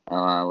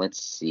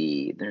 Let's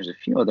see. There's a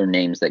few other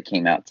names that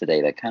came out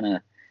today that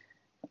kind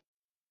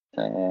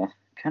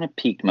of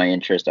piqued my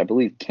interest. I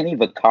believe Kenny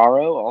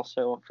Vaccaro,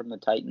 also from the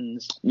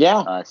Titans.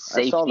 Yeah,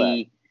 safety. I saw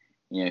that.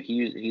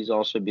 He's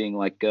also being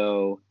let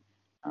go.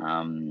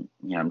 I'm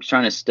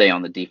trying to stay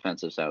on the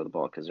defensive side of the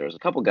ball because there's a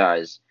couple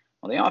guys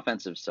on the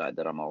offensive side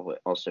that I'm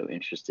also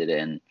interested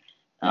in.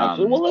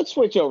 Well, let's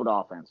switch over to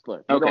offense.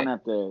 Look, you don't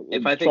have to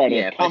if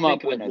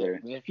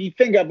you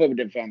think up of a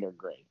defender,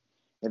 great.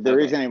 If there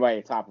is anybody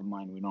at top of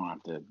mind, we don't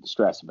have to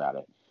stress about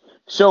it.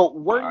 So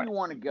where do you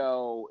want to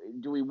go?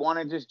 Do we want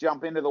to just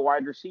jump into the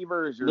wide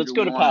receivers, or let's do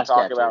go we to want pass to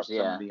talk catchers, about some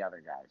of the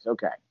other guys?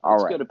 Okay,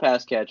 let's go to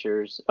pass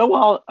catchers. Oh,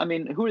 well, I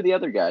mean, who are the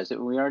other guys?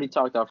 We already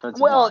talked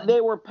offensive line.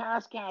 They were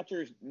pass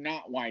catchers,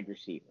 not wide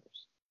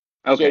receivers.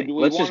 Okay, so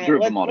let's just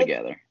group them all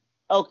together.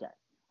 Okay.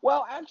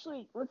 Well,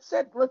 actually, let's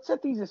set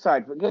these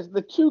aside because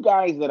the two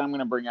guys that I'm going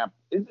to bring up,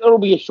 it'll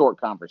be a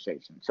short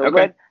conversation. So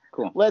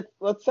cool.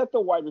 Let's set the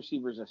wide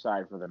receivers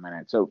aside for the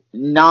minute. So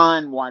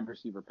non-wide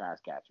receiver pass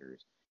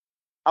catchers.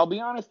 I'll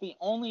be honest, the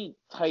only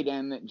tight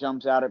end that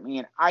jumps out at me,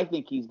 and I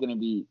think he's going to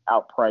be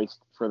outpriced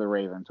for the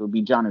Ravens, would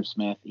be Jonnu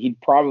Smith.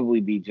 He'd probably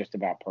be just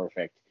about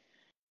perfect.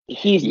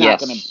 He's not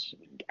going to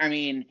 – I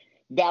mean,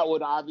 that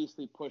would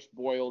obviously push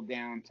Boyle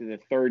down to the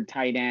third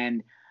tight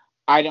end.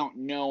 I don't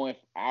know if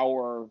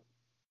our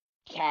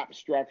cap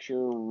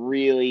structure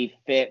really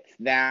fits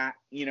that,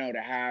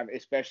 to have,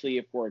 especially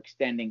if we're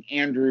extending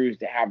Andrews,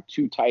 to have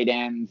two tight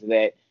ends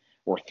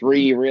or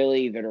three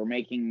really, that are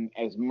making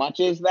as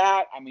much as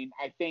that. I mean,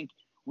 I think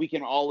we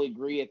can all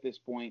agree at this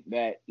point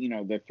that,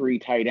 the three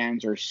tight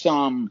ends or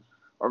some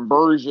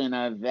version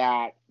of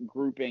that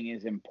grouping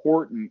is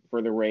important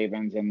for the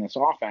Ravens in this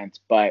offense.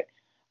 But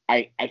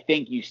I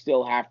think you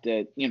still have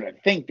to,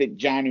 think that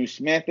Jonnu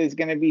Smith is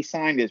going to be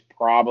signed is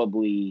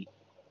probably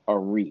a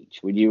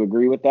reach. Would you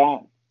agree with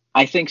that?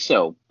 I think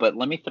so. But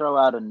let me throw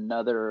out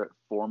another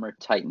former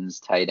Titans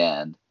tight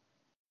end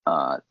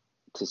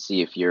to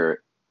see if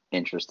you're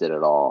interested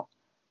at all.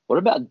 What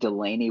about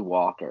Delanie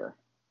Walker?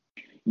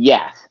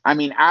 Yes, I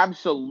mean,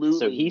 absolutely.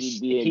 So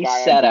he'd be a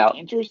guy sat I'd out. be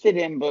interested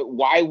in, but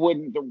why were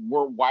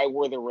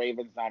the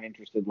Ravens not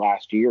interested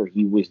last year?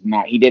 He was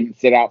not. He didn't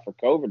sit out for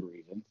COVID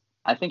reasons.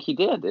 I think he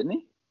did, didn't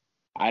he?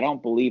 I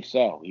don't believe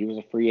so. He was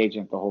a free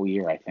agent the whole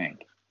year, I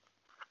think.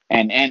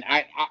 And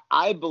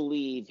I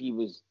believe he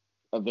was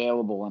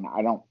available, and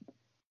I don't.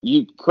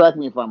 You correct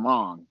me if I'm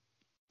wrong,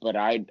 but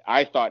I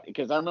thought,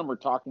 because I remember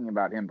talking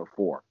about him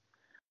before,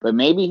 but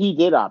maybe he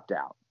did opt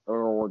out,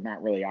 or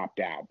not really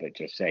opt out, but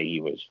just say he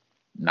was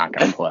not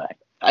going to play.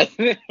 I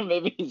think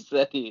maybe he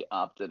said he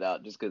opted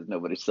out just because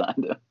nobody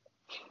signed him.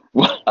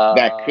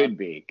 That could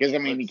be, because I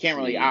mean, you can't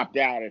really opt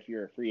out if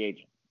you're a free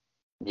agent.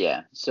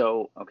 Yeah.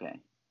 So okay.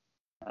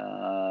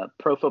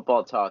 Pro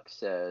Football Talk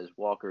says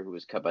Walker, who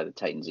was cut by the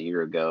Titans a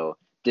year ago,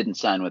 didn't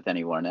sign with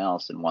anyone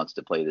else and wants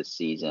to play this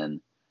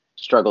season.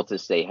 Struggled to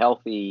stay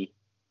healthy.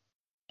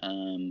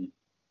 I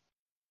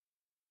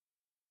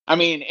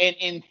mean,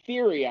 in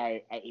theory,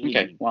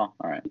 okay. Well,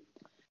 all right.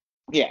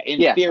 Yeah,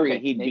 in theory,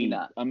 he'd be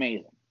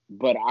amazing.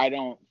 But I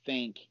don't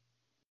think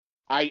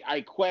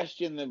I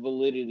question the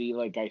validity,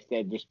 like I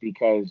said, just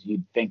because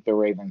you'd think the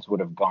Ravens would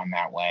have gone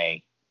that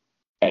way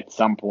at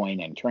some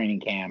point in training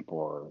camp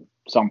or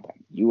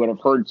something. You would have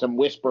heard some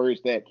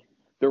whispers that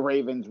the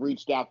Ravens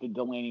reached out to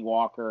Delanie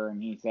Walker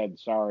and he said,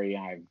 "Sorry,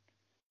 I'm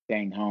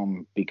staying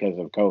home because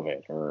of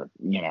COVID," or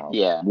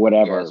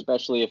whatever. Yeah,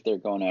 especially if they're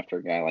going after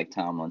a guy like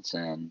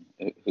Tomlinson,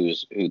 who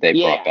they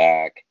brought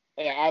back.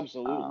 Yeah,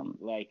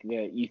 absolutely.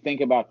 You think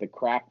about the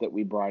crap that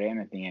we brought in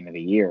at the end of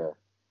the year.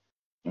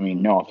 I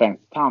mean, no offense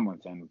to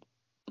Tomlinson,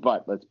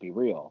 but let's be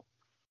real.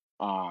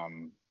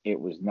 It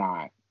was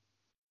not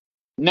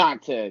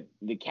to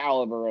the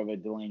caliber of a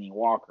Delanie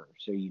Walker.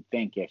 So you'd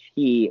think if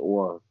he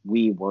or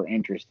we were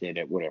interested,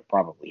 it would have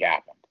probably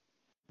happened.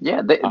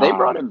 Yeah, they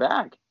brought him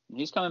back.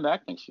 He's coming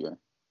back next year.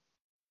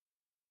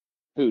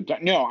 Who?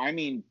 No, I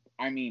mean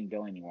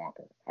Delanie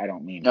Walker. I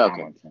don't mean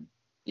Tomlinson.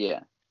 Yeah.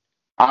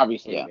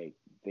 Obviously,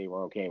 they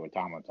were okay with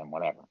Tomlinson,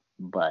 whatever.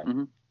 But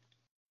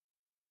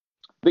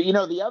but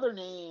the other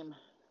name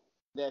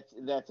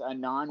that's a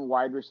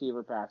non-wide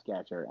receiver pass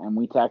catcher, and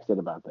we texted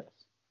about this,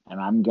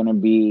 and I'm gonna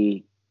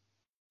be.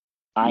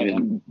 I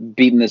am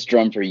beating this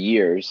drum for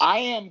years. I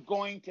am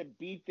going to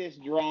beat this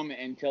drum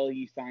until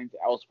he signs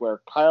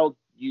elsewhere. Kyle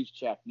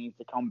Juszczyk needs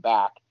to come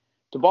back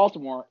to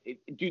Baltimore.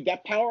 Dude,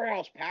 that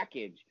powerhouse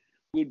package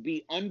would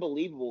be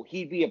unbelievable.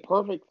 He'd be a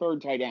perfect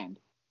third tight end.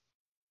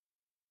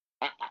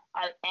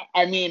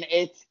 I mean,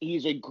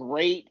 he's a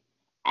great,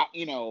 not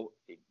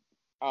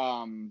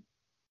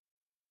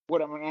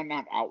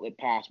outlet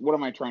pass. What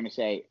am I trying to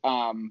say?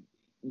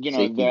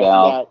 Safety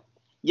valve.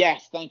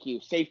 Yes, thank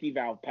you. Safety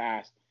valve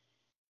pass.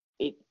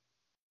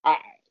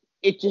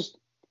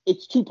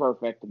 it's too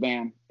perfect,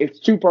 man. It's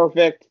too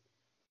perfect.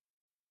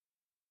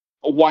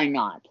 Why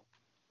not?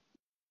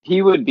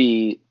 He would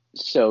be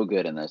so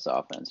good in this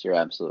offense. You're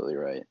absolutely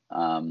right.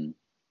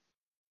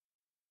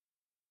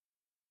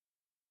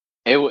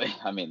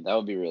 That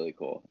would be really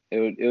cool.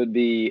 It would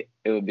be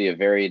a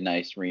very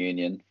nice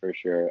reunion for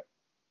sure.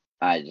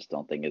 I just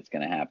don't think it's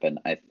going to happen.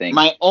 I think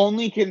my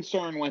only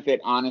concern with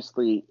it,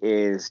 honestly,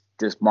 is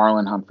does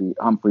Marlon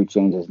Humphrey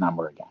change his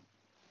number again?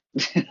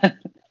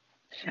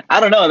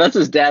 I don't know. That's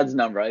his dad's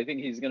number. I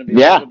think he's going to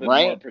be a little bit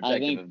more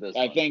protective of this.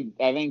 I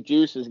think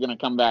Juice is going to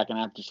come back and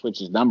have to switch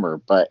his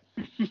number, but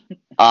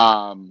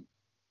I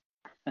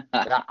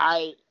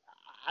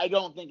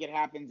don't think it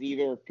happens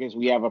either because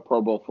we have a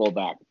Pro Bowl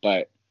fullback,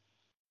 but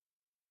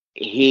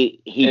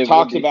he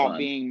talks about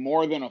being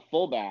more than a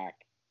fullback.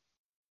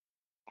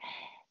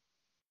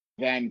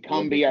 Then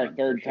come be our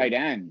third tight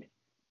end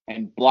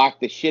and block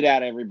the shit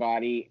out of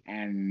everybody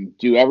and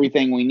do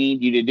everything we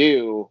need you to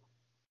do.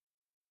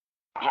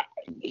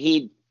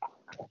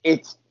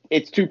 It's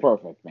too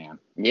perfect, man.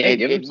 Yeah,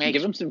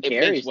 give him some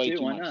carries way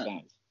too. Why not?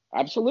 Sense.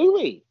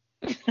 Absolutely.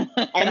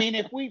 I mean,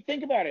 if we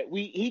think about it,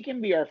 he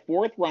can be our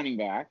fourth running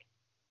back.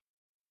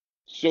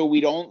 So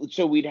we'd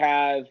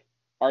have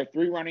our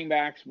three running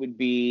backs would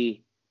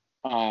be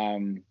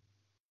obviously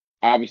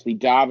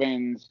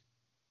Dobbins,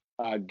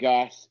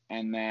 Gus,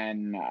 and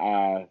then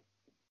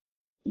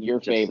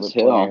your favorite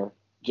player,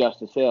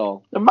 Justice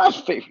Hill. My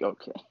favorite.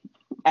 Okay.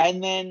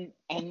 And then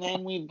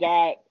we've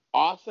got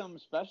awesome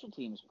special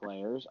teams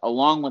players,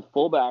 along with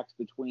fullbacks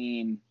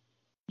between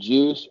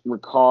Juice,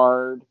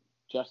 Ricard,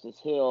 Justice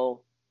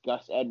Hill,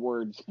 Gus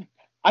Edwards.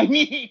 I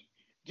mean,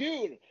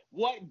 dude,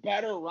 what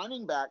better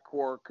running back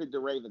core could the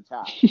Ravens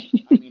have? I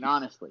mean,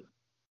 honestly.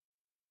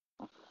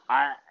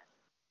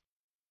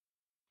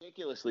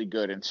 Ridiculously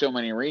good in so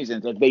many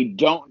reasons. If they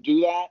don't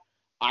do that,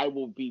 I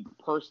will be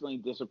personally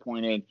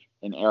disappointed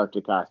in Eric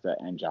DeCosta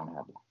and John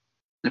Harbaugh.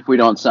 If we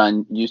don't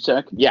sign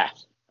Juszczyk?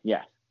 Yes.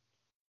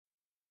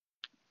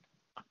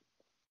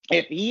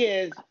 If he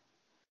is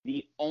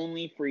the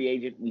only free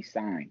agent we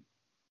sign,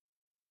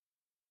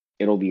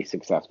 it'll be a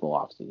successful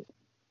offseason.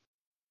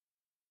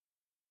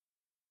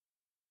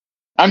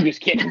 I'm just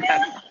kidding.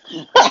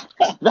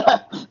 That's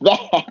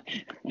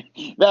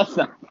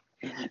not.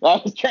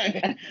 I was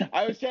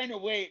trying to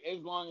wait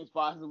as long as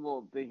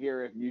possible to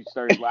hear if you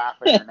started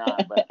laughing or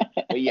not. But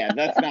yeah,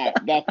 that's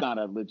not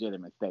a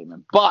legitimate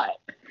statement. But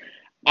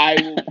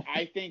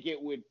I think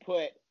it would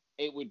put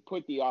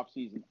the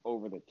offseason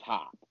over the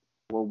top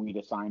were we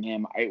to sign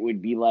him. It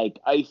would be like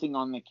icing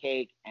on the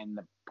cake and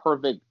the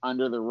perfect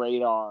under the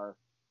radar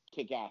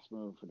kick-ass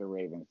move for the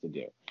Ravens to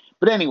do.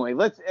 But anyway,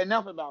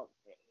 enough about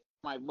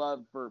my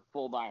love for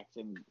fullbacks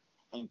and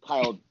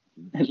Kyle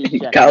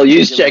Juszczyk. Kyle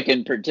Juszczyk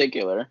in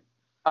particular.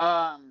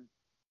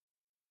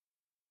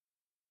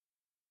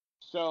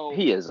 So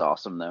he is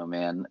awesome though,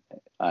 man.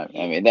 I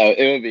mean,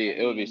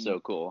 it would be so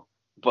cool.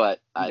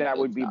 But that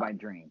would be my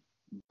dream.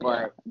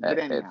 But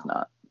anyhow. It's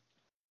not.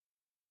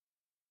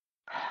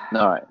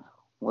 All right,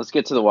 let's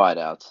get to the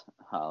wideouts,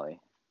 Holly.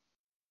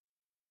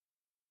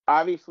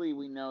 Obviously,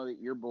 we know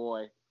that your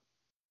boy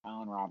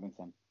Allen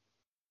Robinson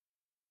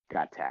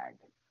got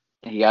tagged.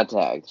 He got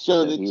tagged.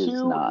 So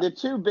the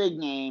two big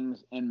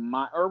names in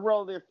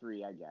they're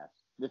three, I guess.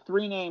 The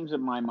three names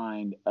in my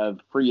mind of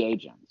free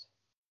agents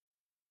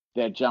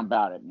that jump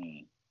out at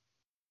me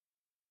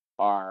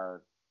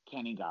are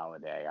Kenny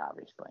Golladay,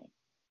 obviously.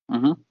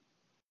 Mm-hmm.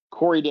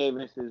 Corey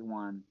Davis is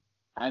one.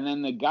 And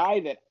then the guy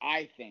that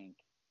I think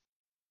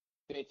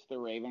fits the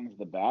Ravens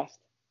the best,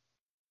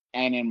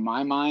 and in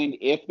my mind,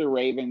 if the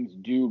Ravens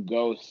do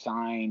go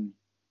sign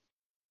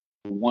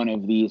one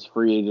of these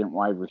free agent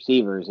wide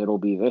receivers, it'll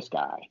be this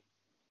guy,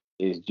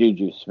 is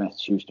Juju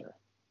Smith-Schuster.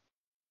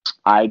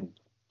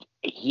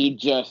 He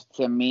just,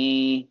 to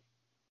me,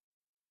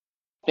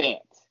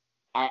 fits.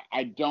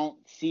 I don't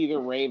see the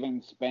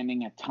Ravens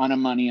spending a ton of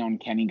money on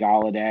Kenny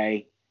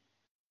Golladay.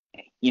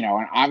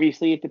 And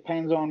obviously it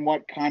depends on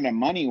what kind of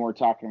money we're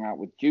talking about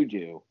with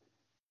Juju.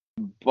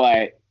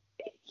 But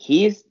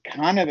he's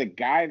kind of the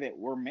guy that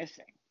we're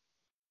missing.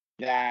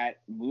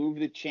 That move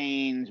the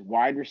chains,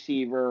 wide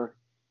receiver,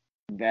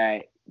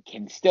 that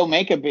can still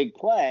make a big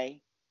play.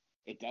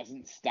 It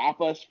doesn't stop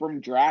us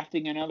from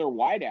drafting another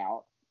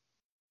wideout.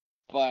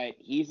 But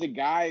he's a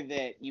guy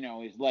that,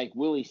 is like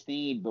Willie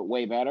Snead, but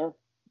way better.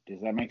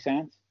 Does that make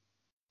sense?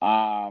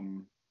 Yeah,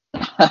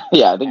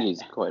 I think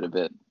he's quite a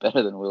bit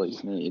better than Willie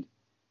Snead.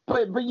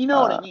 But you know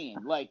what I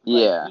mean? Like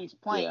he's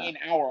playing in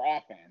our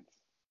offense.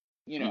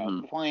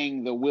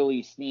 Playing the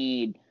Willie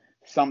Snead,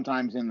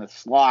 sometimes in the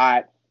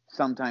slot,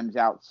 sometimes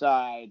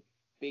outside,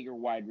 bigger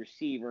wide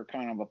receiver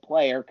kind of a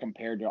player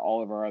compared to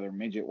all of our other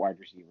midget wide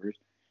receivers.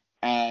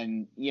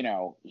 And,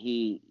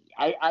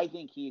 I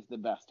think he's the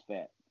best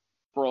fit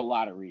for a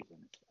lot of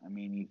reasons. I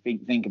mean, you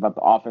think about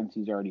the offense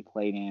he's already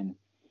played in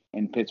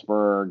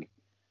Pittsburgh.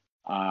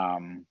 I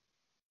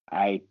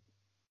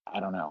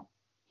don't know.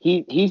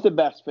 He's the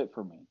best fit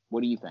for me.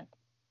 What do you think?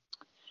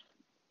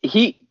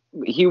 He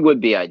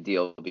would be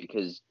ideal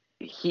because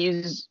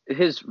his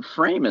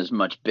frame is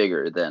much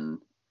bigger than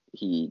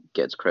he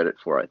gets credit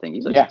for. I think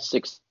he's like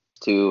 6'2"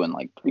 and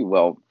like pretty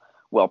well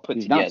put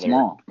he's together. He's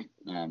not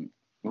small.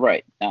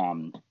 Right. I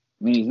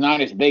mean, he's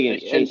not as big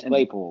as Chase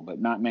Claypool, but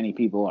not many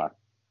people are.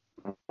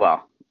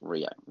 Well,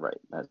 yeah, right.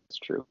 That's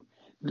true.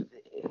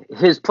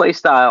 His play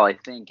style, I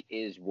think,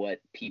 is what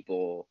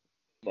people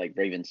like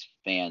Ravens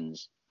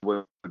fans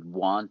would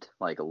want,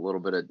 like a little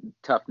bit of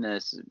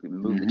toughness,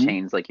 move the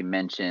chains like you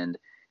mentioned,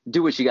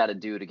 do what you got to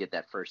do to get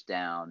that first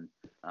down,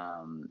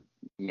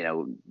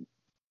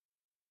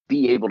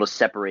 be able to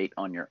separate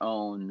on your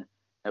own,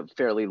 have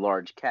fairly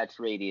large catch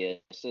radius.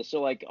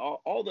 So like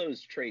all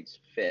those traits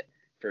fit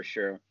for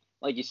sure.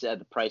 Like you said,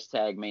 the price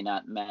tag may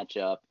not match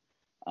up.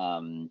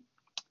 I'd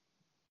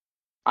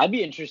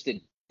be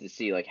interested to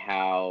see like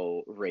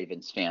how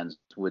Ravens fans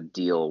would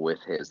deal with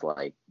his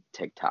like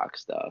TikTok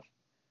stuff.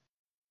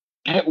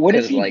 What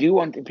does he do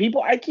on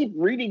people? I keep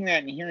reading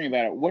that and hearing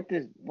about it. What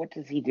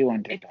does he do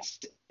on TikTok?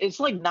 It's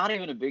like not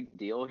even a big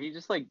deal. He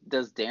just like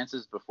does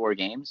dances before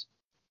games.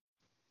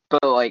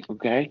 But like,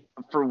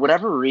 for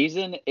whatever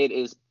reason, it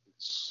is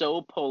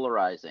so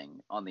polarizing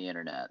on the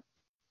internet,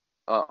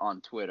 on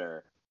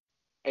Twitter.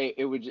 I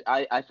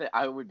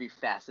would be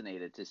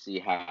fascinated to see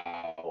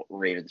how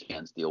Ravens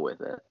fans deal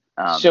with it.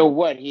 So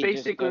what? He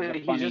basically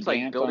he's just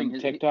like building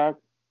his TikTok.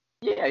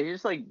 Yeah, he's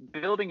just like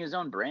building his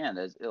own brand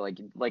as like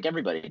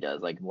everybody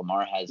does. Like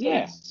Lamar has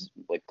his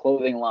like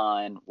clothing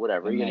line,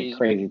 whatever. He's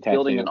crazy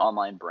building an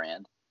online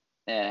brand,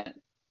 and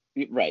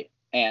right.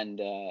 And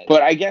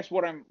but I guess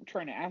what I'm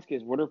trying to ask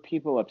is, what are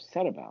people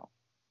upset about?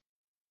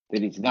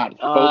 That he's not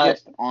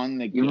focused on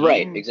the game?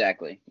 Right,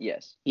 exactly.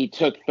 Yes. He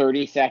took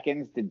 30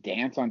 seconds to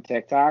dance on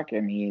TikTok,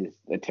 and he's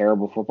a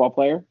terrible football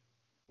player?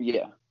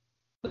 Yeah.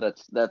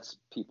 That's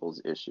people's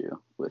issue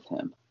with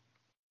him.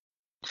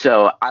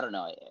 So, I don't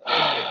know.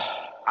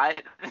 I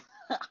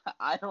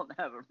don't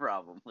have a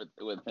problem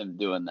with him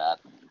doing that.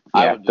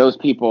 Yeah, I would those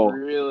people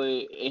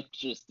really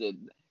interested.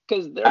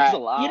 Because there's a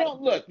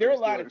lot. Look, there are a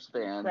lot of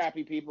fans.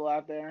 Crappy people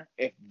out there.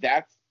 If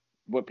that's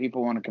what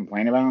people want to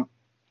complain about,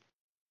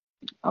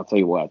 I'll tell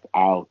you what.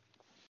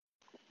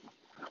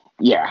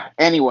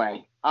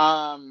 Anyway,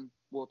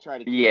 we'll try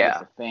to keep this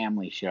a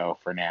family show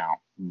for now.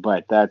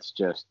 But that's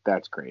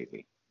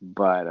crazy.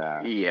 But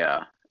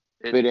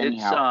but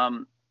anyhow,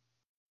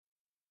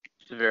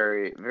 it's a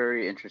very,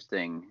 very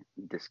interesting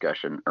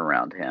discussion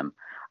around him.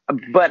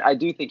 But I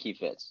do think he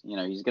fits.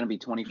 He's going to be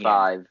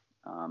 25.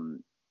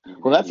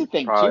 Well, that's the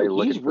thing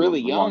too. He's really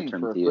young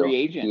for a free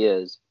agent. He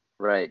is,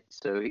 right.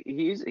 So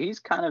he's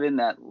kind of in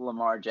that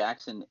Lamar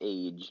Jackson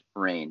age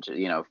range.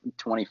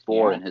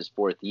 24 in his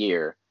fourth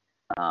year.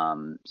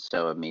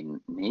 So I mean,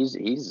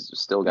 he's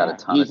still got a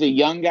ton. He's a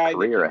young guy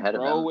career that can ahead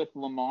grow of him. with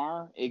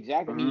Lamar.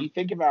 Exactly. I mean, you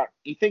think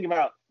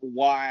about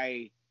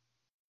why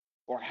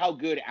or how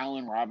good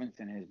Allen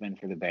Robinson has been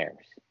for the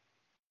Bears,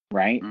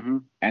 right?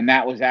 And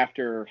that was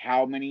after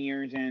how many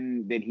years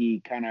in that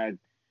he kind of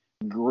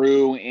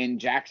grew in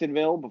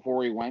Jacksonville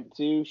before he went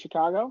to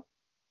Chicago?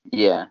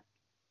 Yeah.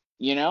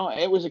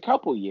 It was a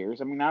couple years.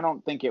 I mean, I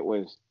don't think it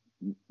was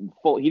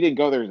full. He didn't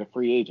go there as a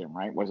free agent,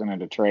 right? Wasn't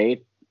it a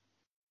trade?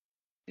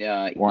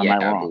 Yeah, or am I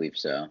wrong? I believe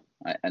so.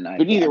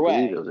 But either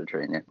way, it was a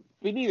trade.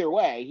 But either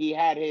way, he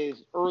had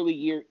his early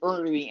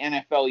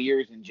NFL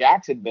years in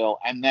Jacksonville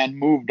and then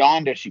moved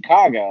on to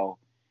Chicago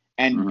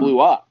and blew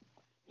up.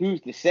 Who's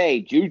to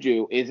say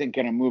Juju isn't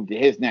going to move to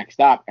his next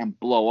stop and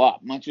blow up?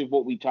 Much of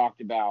what we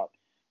talked about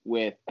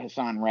with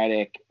Hassan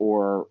Reddick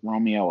or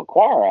Romeo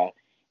Okwara,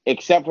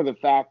 except for the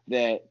fact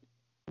that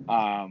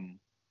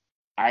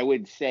I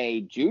would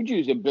say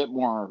Juju's a bit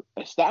more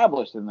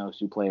established than those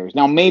two players.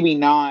 Now, maybe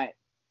not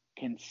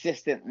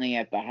consistently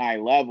at the high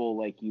level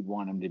like you'd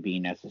want him to be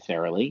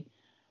necessarily,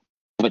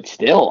 but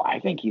still, I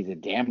think he's a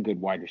damn good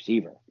wide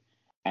receiver,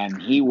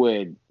 and he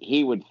would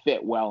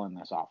fit well in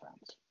this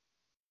offense.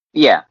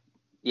 Yeah,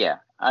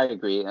 I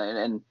agree,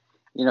 and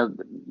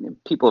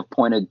people have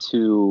pointed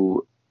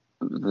to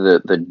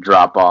the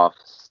drop off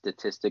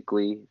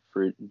statistically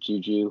for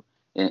Juju.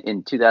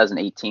 In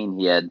 2018,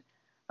 he had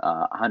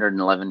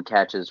 111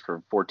 catches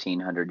for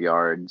 1,400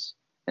 yards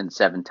and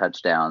 7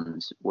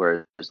 touchdowns,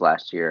 whereas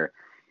last year,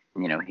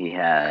 he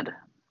had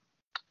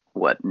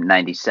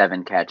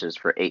 97 catches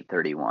for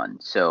 831.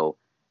 So,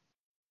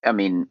 I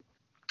mean,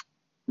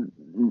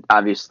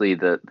 obviously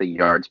the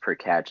yards per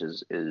catch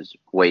is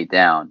way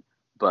down,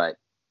 but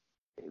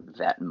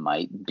that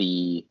might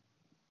be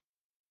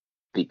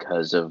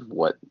because of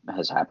what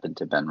has happened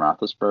to Ben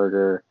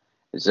Roethlisberger.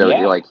 So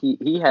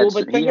he had. Well,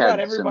 but think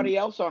about everybody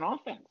else on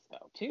offense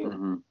though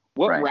too.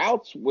 What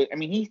routes? I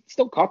mean, he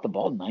still caught the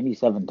ball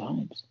 97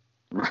 times.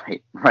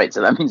 Right.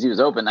 So that means he was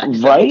open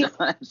 97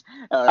 times.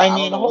 I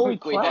mean, holy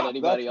crap! We had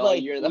anybody all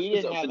year we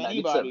didn't have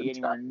anybody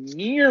anywhere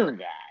near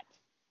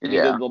that.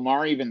 Did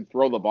Lamar even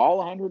throw the ball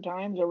 100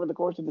 times over the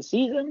course of the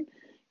season?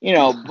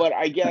 But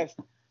I guess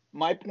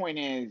my point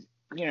is,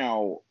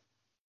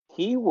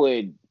 he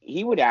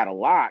would add a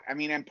lot. I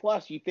mean, and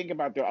plus you think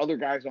about the other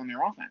guys on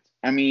their offense.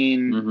 I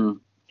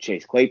mean,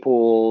 Chase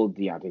Claypool,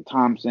 Deontay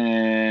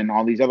Thompson,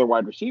 all these other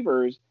wide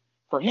receivers.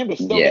 for him to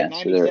still get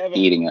 97 so they're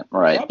eating it,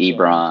 right?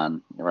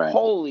 Ebron, right?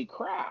 Holy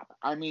crap!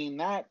 I mean,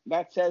 that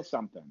says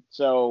something.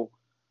 So,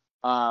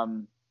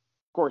 of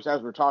course,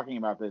 as we're talking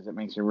about this, it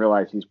makes you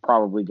realize he's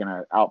probably going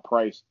to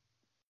outprice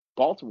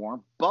Baltimore.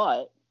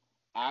 But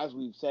as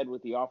we've said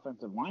with the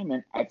offensive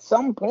lineman, at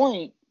some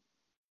point,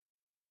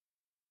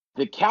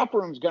 the cap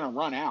room's going to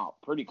run out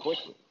pretty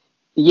quickly.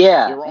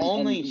 Yeah, there are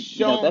only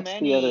so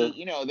many.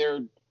 There are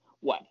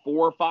 4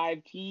 or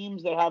 5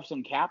 teams that have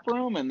some cap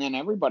room, and then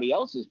everybody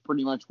else is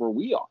pretty much where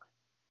we are.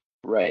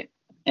 Right.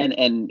 And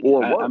I'm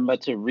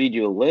about to read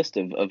you a list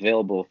of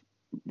available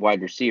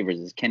wide receivers.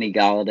 It's Kenny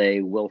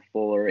Golladay, Will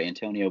Fuller,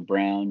 Antonio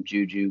Brown,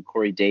 Juju,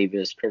 Corey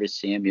Davis, Curtis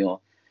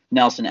Samuel,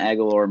 Nelson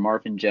Aguilar,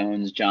 Marvin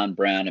Jones, John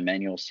Brown,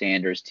 Emmanuel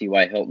Sanders,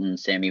 T.Y. Hilton,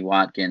 Sammy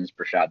Watkins,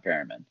 Brashad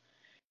Perriman.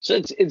 So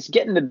it's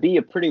getting to be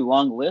a pretty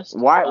long list.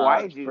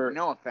 Why did you?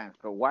 No offense,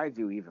 but why did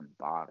you even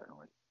bother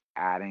with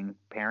adding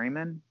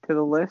Perriman to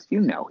the list? You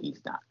know he's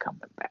not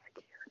coming back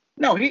here.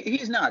 No,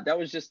 he's not. That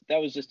was just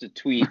a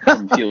tweet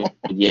from Field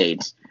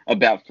Yates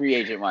about free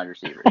agent wide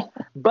receivers.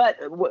 But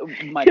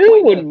my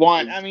who would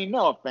want? I mean,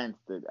 no offense,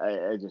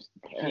 I just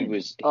he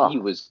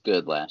was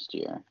good last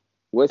year.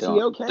 Was he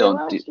okay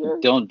last year?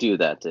 Don't do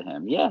that to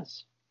him.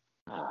 Yes.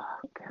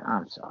 Okay,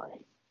 I'm sorry.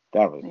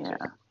 That was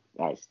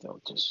I still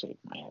just shake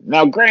my head.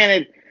 Now,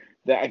 granted,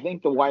 I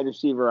think the wide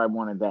receiver I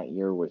wanted that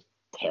year was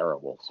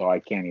terrible, so I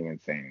can't even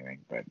say anything.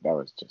 But that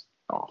was just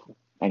awful.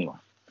 Anyway,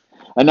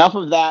 enough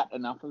of that.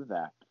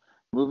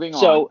 Moving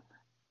on. So,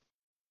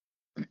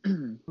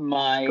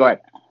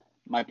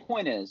 my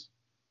point is,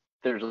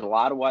 there's a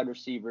lot of wide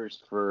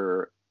receivers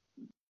for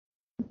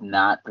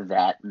not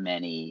that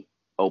many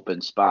open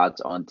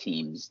spots on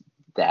teams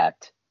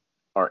that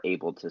are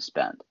able to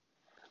spend.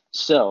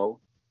 So,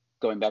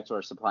 going back to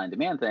our supply and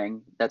demand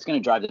thing, that's going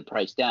to drive the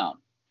price down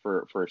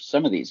for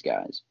some of these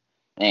guys.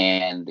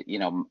 And,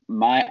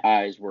 my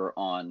eyes were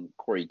on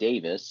Corey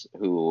Davis,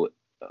 who,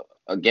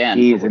 again,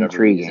 he's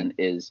intriguing.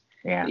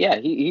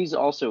 He's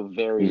also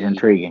very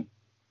intriguing.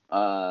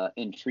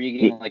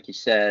 Like you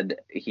said,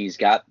 he's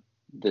got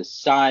the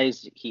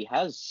size. He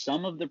has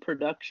some of the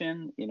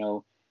production,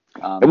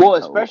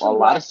 especially a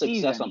lot of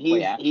success season. On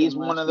play action. He's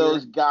one of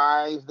those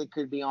guys that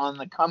could be on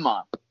the come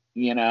up,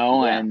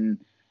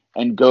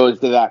 and goes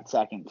to that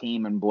second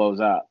team and blows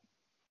up.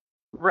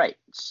 Right.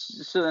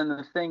 So then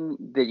the thing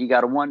that you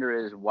got to wonder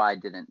is, why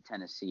didn't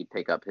Tennessee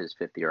pick up his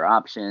 5th-year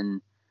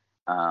option?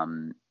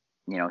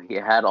 He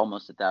had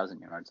almost 1,000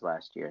 yards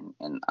last year,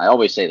 and I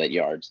always say that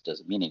yards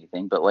doesn't mean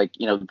anything, but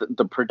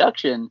the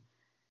production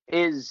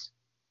is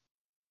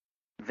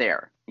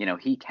there.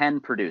 He can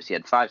produce. He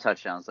had 5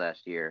 touchdowns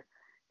last year.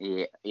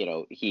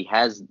 He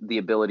has the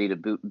ability to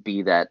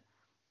be that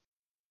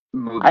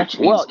movie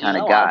chains kind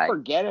of guy. I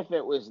forget if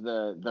it was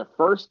the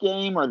first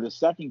game or the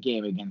second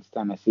game against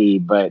Tennessee,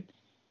 but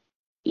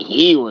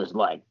he was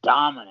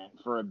dominant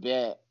for a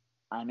bit.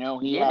 I know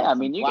he. Yeah, I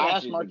mean, you can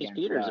ask Marcus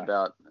Peters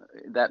about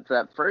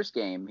that first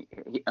game.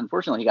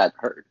 Unfortunately, he got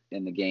hurt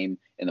in the game,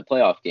 in the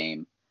playoff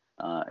game,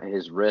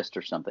 his wrist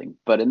or something.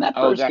 But in that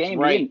first game,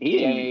 right.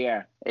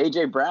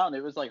 AJ Brown,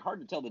 it was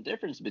hard to tell the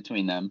difference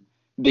between them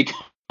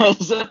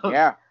because of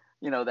that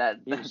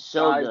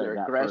size,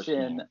 their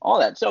aggression, all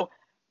that. So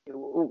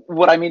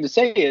what I mean to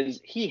say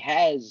is, he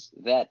has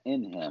that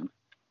in him,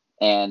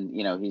 and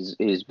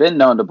he's been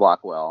known to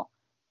block well.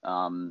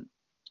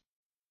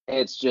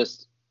 It's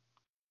just,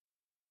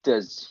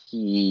 does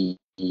he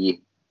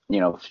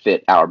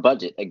fit our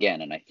budget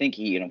again? And I think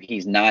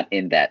he's not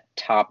in that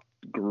top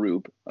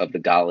group of the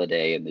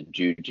Golladay and the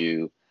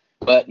Juju,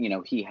 but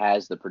he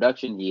has the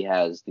production, he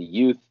has the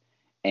youth,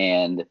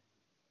 and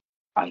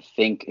I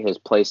think his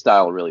play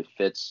style really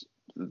fits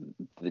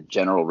the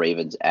general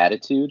Ravens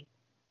attitude.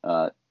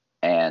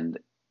 And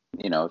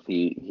if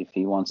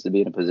he wants to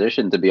be in a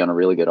position to be on a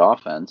really good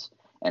offense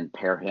and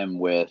pair him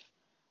with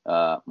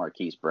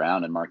Marquise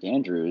Brown and Mark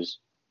Andrews,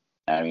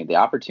 I mean, the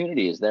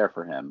opportunity is there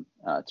for him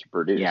to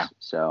produce. Yeah.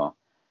 So,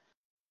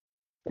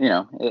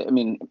 I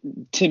mean,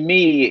 to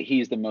me,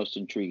 he's the most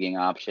intriguing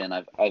option.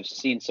 I've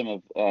seen some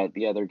of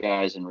the other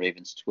guys in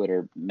Ravens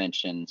Twitter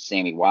mention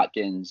Sammy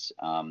Watkins.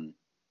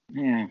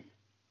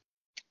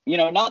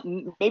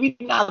 Maybe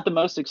not the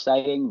most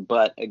exciting,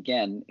 but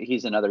again,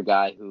 he's another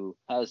guy who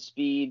has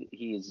speed.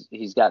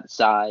 He's got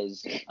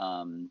size.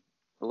 A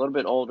little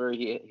bit older.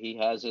 He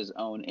has his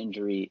own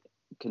injury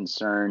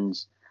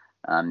concerns.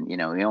 He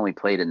only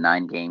played in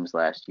 9 games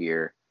last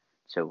year,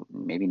 so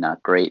maybe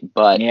not great.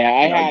 But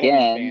I had him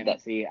in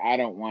fantasy. I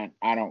don't want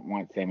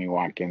Sammy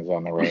Watkins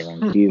on the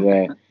Ravens.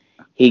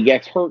 He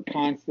gets hurt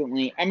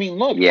constantly. I mean,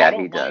 look, I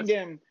don't mind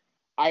him.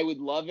 I would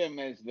love him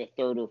as the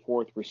 3rd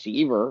or 4th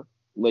receiver,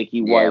 like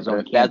he was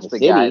on Kansas that's the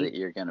City. Guy that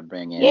you're going to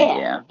bring in.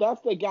 If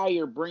that's the guy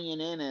you're bringing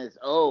in as,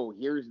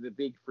 here's the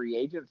big free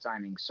agent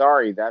signing.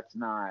 Sorry, that's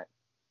not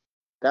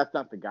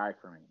the guy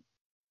for me.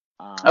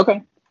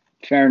 Okay.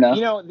 Fair enough.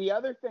 The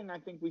other thing I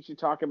think we should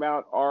talk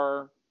about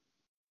are,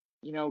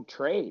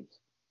 trades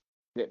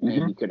that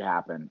maybe could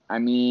happen. I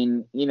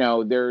mean,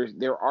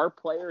 there are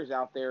players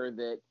out there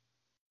that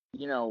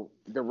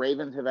the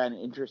Ravens have had an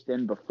interest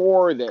in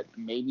before that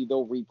maybe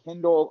they'll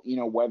rekindle,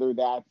 whether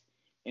that's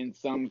in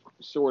some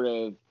sort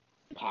of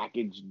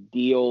package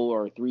deal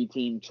or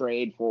 3-team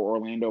trade for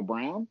Orlando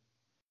Brown,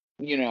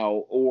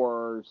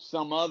 or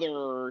some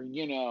other,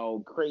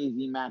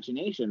 crazy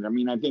machination. I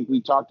mean, I think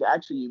you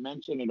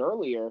mentioned it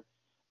earlier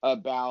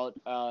about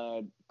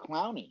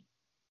Clowney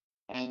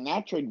and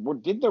that trade.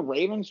 Did the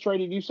Ravens try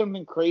to do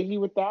something crazy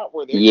with that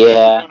where they're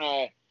going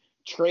to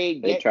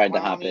get tried Clowney to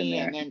hop in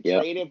there and then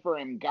yep. trade it for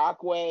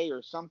Ngakoue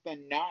or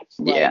something nuts?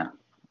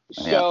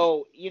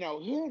 So,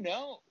 who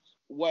knows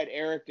what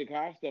Eric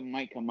DeCosta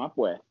might come up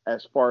with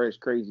as far as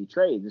crazy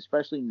trades,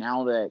 especially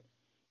now that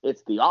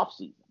it's the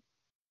offseason.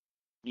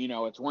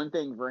 It's one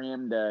thing for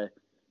him to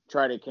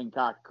try to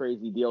concoct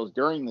crazy deals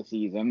during the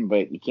season,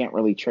 but you can't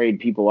really trade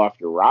people off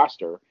your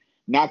roster.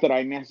 Not that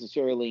I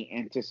necessarily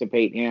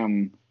anticipate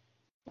him,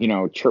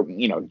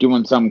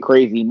 doing some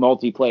crazy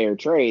multiplayer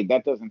trade.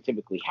 That doesn't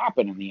typically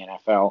happen in the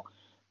NFL.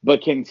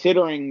 But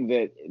considering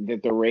that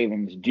the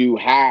Ravens do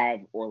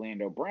have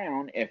Orlando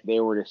Brown, if they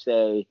were to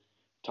say,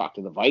 talk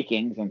to the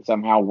Vikings and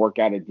somehow work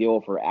out a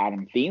deal for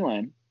Adam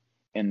Thielen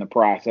in the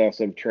process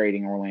of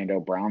trading Orlando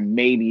Brown,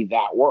 maybe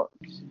that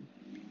works.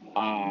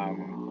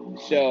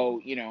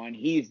 So, and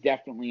he's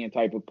definitely a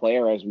type of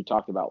player, as we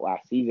talked about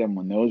last season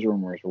when those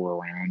rumors were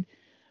around.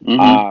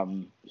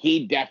 Mm-hmm.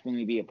 He'd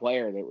definitely be a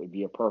player that would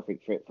be a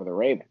perfect fit for the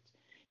Ravens.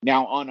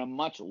 Now, on a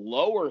much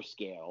lower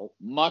scale,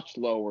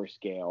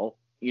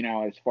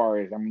 as far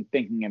as I'm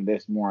thinking of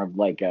this more of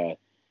like a,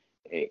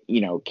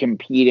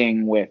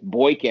 competing with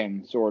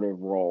Boykin sort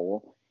of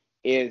role,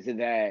 is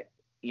that,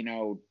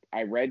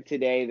 I read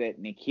today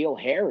that N'Keal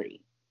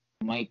Harry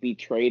might be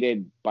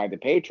traded by the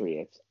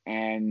Patriots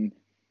and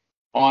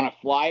on a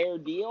flyer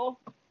deal,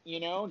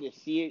 to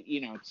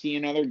see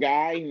another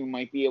guy who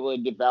might be able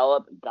to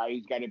develop, a guy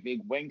who's got a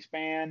big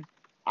wingspan.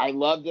 I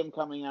loved him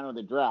coming out of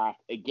the draft.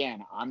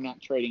 Again, I'm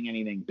not trading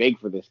anything big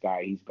for this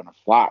guy. He's been a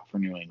flop for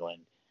New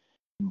England.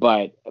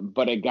 But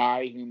a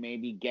guy who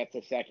maybe gets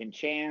a second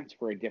chance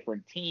for a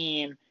different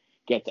team,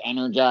 gets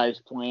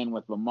energized playing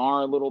with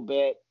Lamar a little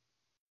bit,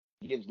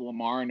 gives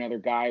Lamar another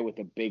guy with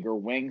a bigger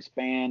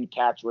wingspan,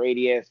 catch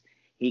radius.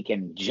 He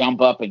can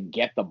jump up and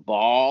get the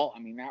ball. I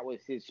mean, that was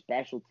his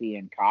specialty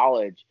in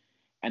college,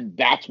 and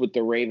that's what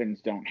the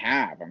Ravens don't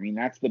have. I mean,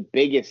 that's the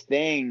biggest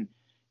thing.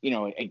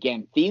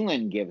 Again,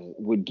 Thielen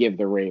would give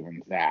the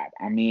Ravens that.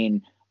 I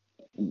mean,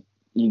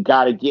 you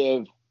got to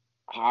give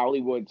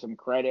Hollywood some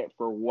credit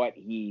for what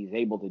he's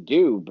able to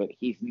do, but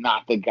he's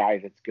not the guy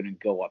that's going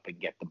to go up and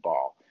get the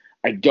ball.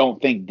 I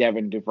don't think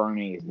Devin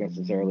Duvernay is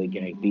necessarily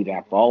going to be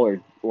that ball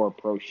or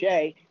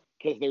Prochet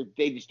because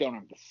they just don't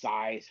have the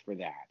size for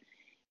that.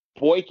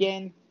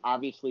 Boykin,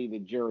 obviously the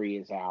jury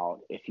is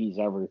out if he's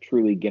ever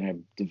truly going to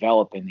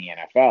develop in the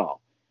NFL.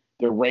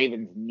 The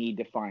Ravens need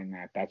to find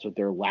that. That's what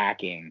they're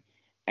lacking.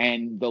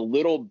 And the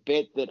little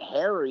bit that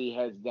Harry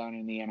has done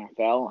in the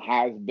NFL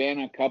has been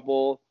a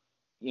couple,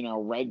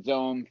 red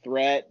zone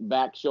threat,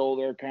 back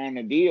shoulder kind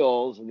of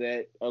deals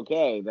that,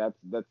 okay, that's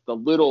the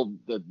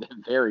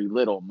very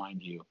little,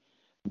 mind you,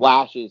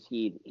 flashes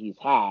he's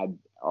had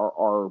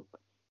are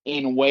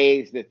in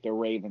ways that the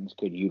Ravens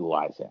could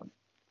utilize him.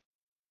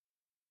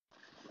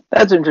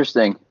 That's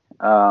interesting.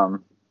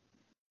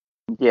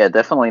 Yeah,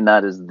 definitely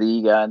not as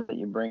the guy that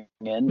you bring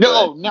in.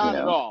 No, not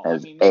at all.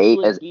 As a guy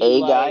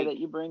that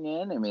you bring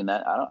in. I mean,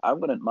 I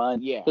wouldn't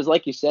mind. Yeah, because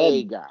like you said,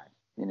 a guy.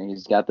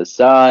 He's got the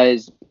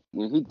size.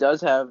 He does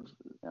have.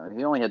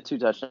 He only had 2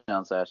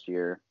 touchdowns last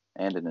year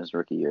and in his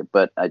rookie year.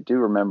 But I do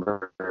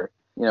remember,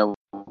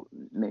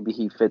 maybe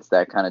he fits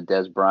that kind of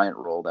Dez Bryant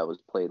role that was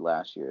played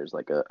last year as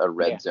like a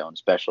red zone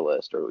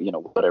specialist or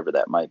whatever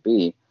that might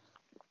be.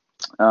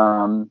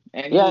 And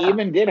he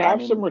even did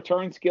have some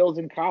return skills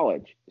in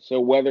college. So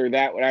whether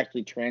that would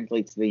actually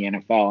translate to the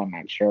NFL, I'm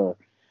not sure.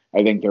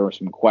 I think there were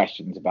some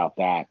questions about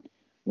that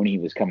when he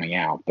was coming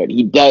out. But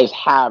he does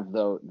have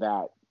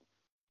that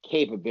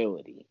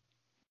capability.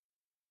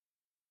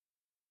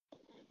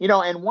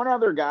 And one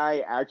other guy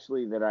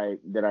actually that I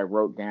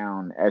wrote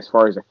down as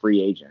far as a free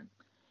agent.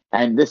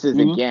 And this is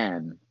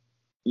again,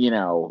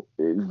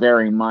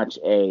 very much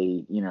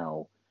a,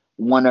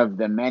 one of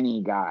the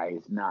many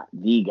guys, not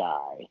the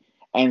guy.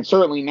 And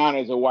certainly not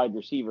as a wide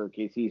receiver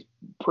because he's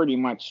pretty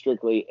much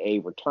strictly a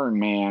return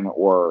man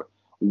or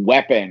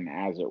weapon,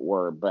 as it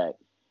were. But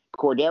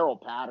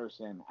Cordarrelle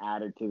Patterson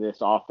added to this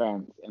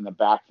offense in the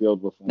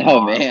backfield with Lamar.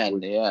 Oh,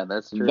 man. Yeah,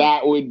 that's true.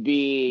 That would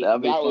be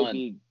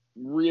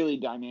really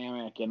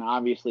dynamic. And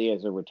obviously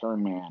as a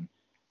return man,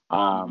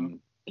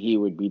 he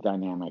would be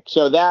dynamic.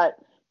 So that,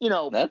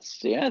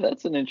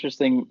 that's an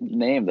interesting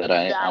name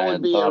that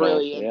would be a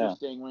really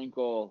interesting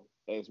wrinkle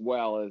as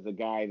well as a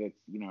guy that's,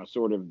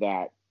 sort of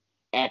that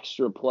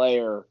extra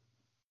player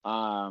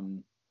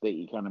that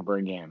you kind of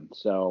bring in.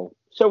 So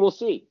we'll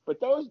see. But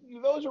those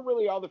are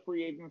really all the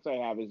free agents I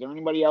have. Is there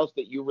anybody else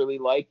that you really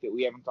like that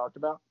we haven't talked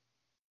about?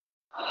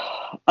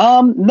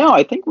 No,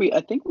 I think we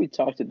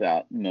talked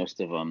about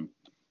most of them.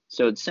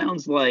 So it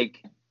sounds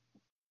like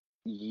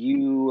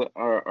you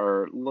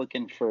are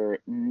looking for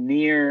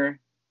near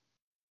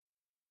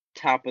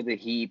top of the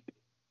heap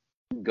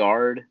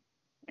guard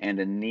and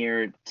a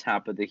near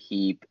top of the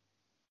heap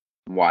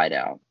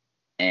wideout.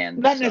 And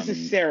not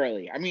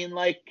necessarily. I mean,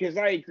 like, because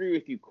I agree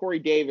with you, Corey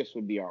Davis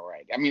would be all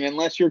right. I mean,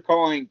 unless you're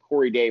calling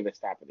Corey Davis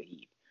top of the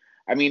heap.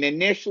 I mean,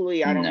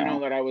 initially, I don't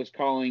know that I was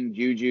calling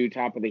Juju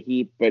top of the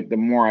heap, but the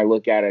more I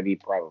look at it, he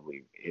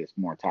probably is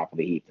more top of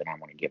the heap than I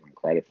want to give him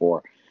credit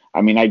for.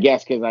 I mean, I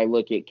guess because I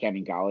look at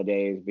Kenny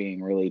Golladay as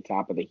being really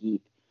top of the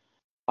heap.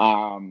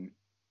 But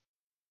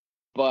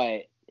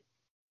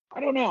I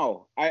don't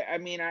know. I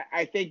mean,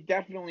 I think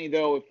definitely,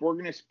 though, if we're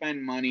going to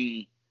spend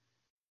money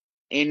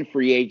in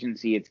free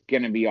agency, it's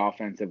going to be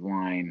offensive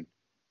line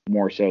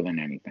more so than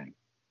anything.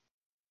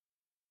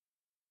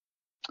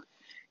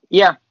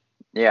 Yeah,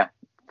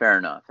 fair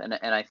enough. And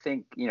I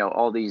think,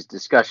 all these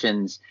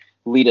discussions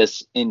lead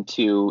us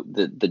into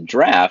the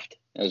draft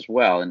as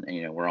well. And,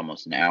 we're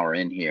almost an hour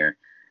in here.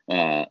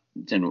 And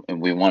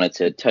we wanted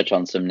to touch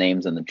on some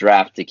names in the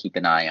draft to keep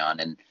an eye on.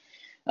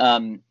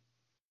 And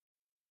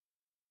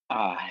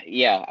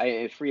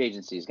free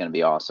agency is going to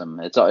be awesome.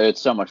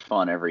 It's so much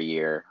fun every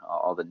year.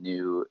 All the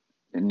new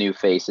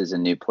faces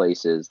and new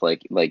places,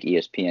 like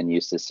ESPN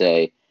used to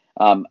say.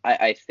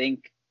 I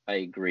think I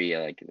agree.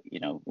 Like,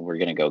 we're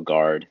going to go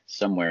guard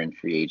somewhere in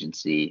free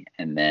agency,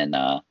 and then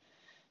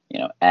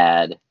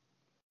add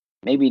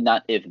maybe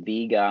not if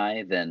the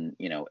guy, then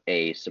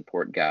a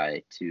support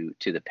guy to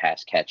the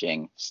pass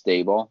catching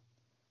stable.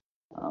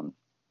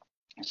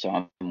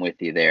 So I'm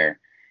with you there.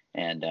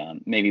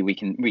 And maybe we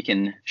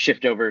can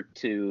shift over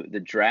to the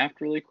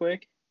draft really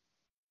quick.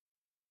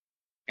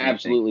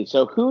 Absolutely.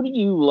 So who do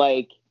you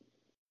like?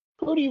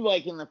 Who do you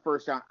like in the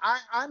first round?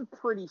 I'm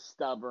pretty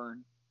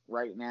stubborn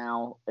right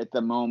now at the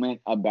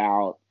moment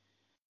about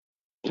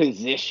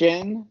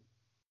position.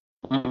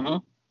 Mm-hmm.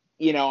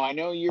 I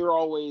know you're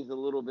always a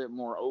little bit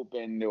more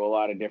open to a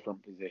lot of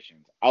different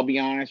positions. I'll be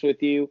honest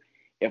with you.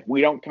 If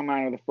we don't come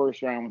out of the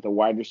first round with a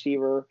wide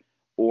receiver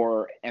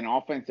or an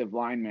offensive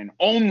lineman,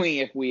 only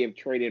if we have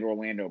traded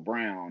Orlando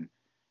Brown,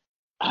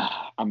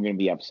 I'm going to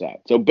be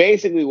upset. So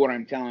basically what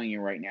I'm telling you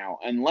right now,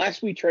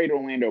 unless we trade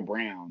Orlando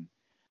Brown,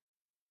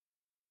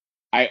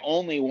 I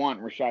only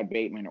want Rashad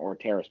Bateman or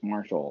Terrace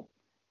Marshall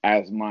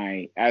as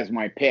my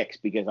picks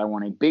because I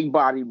want a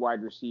big-bodied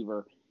wide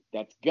receiver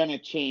that's going to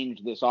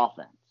change this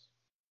offense.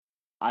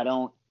 I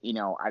don't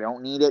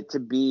need it to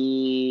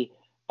be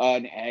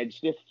an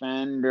edge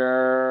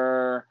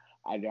defender.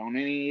 I don't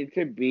need it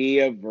to be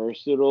a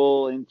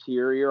versatile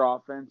interior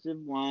offensive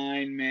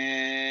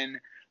lineman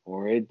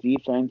or a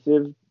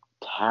defensive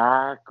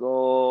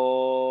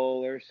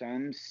tackle or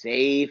some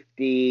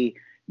safety.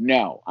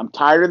 No, I'm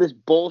tired of this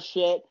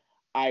bullshit.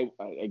 I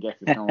guess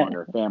it's no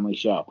longer a family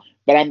show,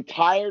 but I'm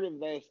tired of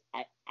this.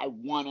 I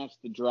want us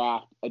to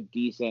draft a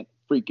decent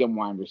freaking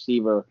wide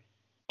receiver.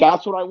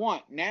 That's what I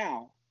want.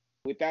 Now,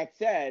 with that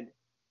said,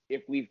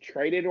 if we've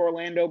traded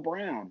Orlando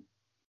Brown,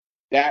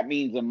 that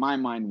means in my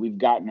mind we've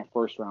gotten a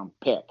first round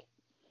pick.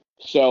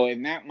 So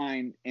with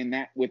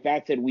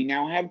that said, we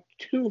now have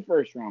 2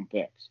 first round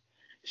picks.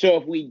 So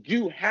if we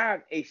do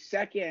have a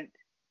second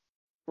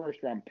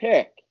first round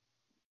pick,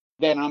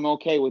 then I'm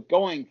okay with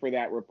going for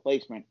that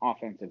replacement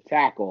offensive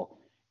tackle.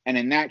 And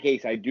in that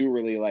case, I do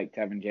really like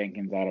Tevin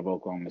Jenkins out of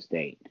Oklahoma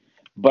State.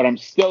 But I'm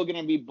still going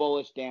to be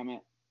bullish, damn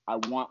it. I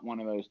want one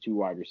of those 2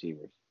 wide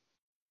receivers.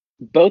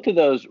 Both of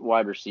those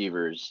wide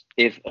receivers,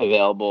 if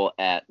available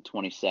at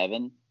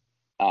 27,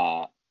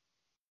 I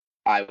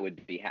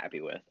would be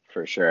happy with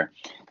for sure.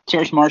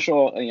 Terrace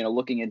Marshall,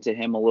 looking into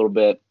him a little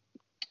bit,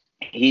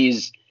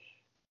 he's,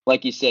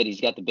 like you said,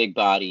 he's got the big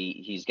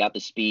body, he's got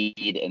the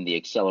speed and the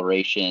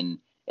acceleration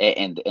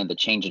and the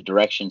change of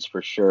directions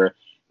for sure.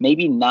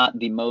 Maybe not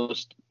the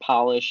most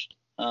polished,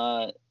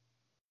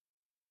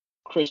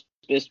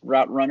 crispest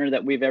route runner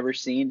that we've ever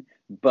seen,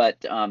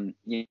 but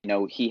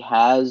he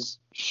has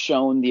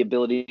shown the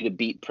ability to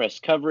beat press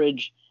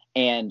coverage,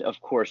 and of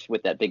course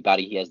with that big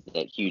body he has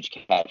that huge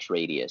catch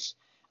radius.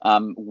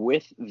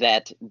 With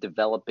that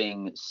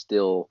developing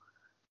still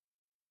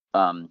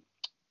route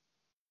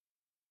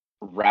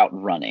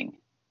running,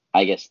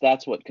 I guess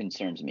that's what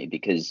concerns me,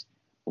 because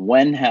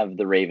when have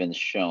the Ravens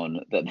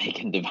shown that they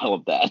can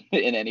develop that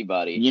in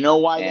anybody? You know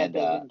why that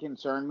doesn't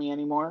concern me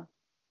anymore?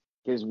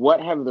 Because what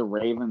have the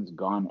Ravens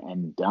gone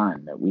and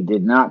done that we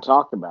did not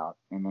talk about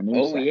in the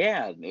news? Oh,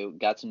 yeah. They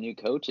got some new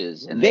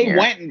coaches. They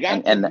went and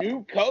got some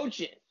new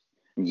coaches.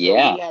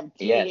 Yeah. So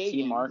we have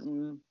T.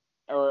 Martin.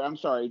 Or, I'm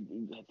sorry,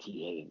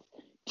 T.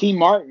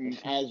 Martin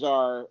as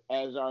our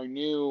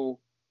new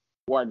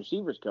wide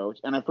receivers coach.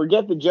 And I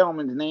forget the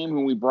gentleman's name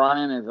who we brought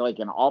in as like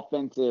an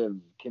offensive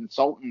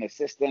consultant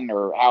assistant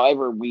or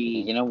however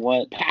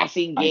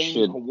passing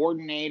game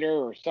coordinator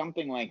or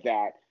something like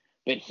that.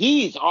 But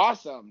he's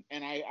awesome,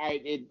 and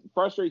it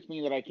frustrates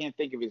me that I can't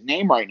think of his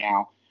name right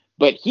now.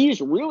 But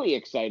he's really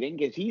exciting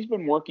because he's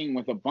been working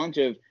with a bunch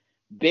of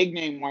big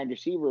name wide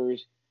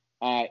receivers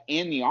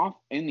in the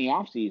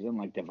off season,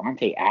 like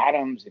Devontae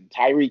Adams and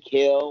Tyreek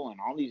Hill and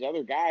all these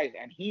other guys,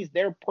 and he's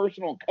their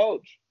personal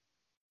coach.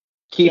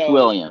 Keith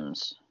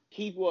Williams,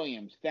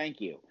 thank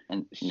you.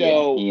 And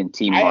so he and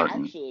T.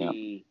 Martin.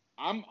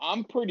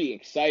 I'm pretty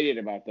excited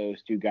about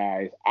those two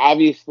guys.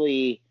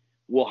 Obviously,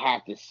 we'll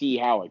have to see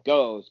how it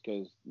goes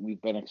because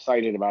we've been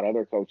excited about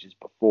other coaches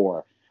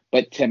before.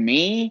 But to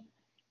me,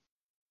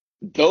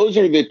 those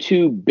are the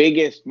two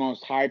biggest,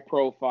 most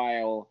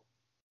high-profile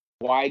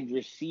wide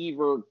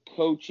receiver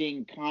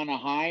coaching kind of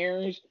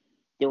hires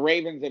the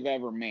Ravens have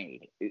ever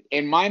made.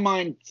 In my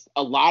mind,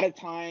 a lot of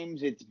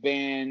times it's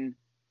been,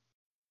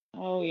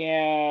 oh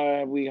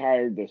yeah, we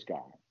hired this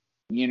guy,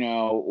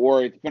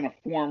 or it's been a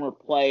former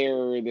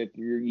player that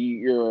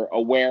you're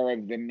aware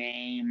of the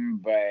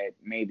name, but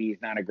maybe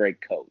he's not a great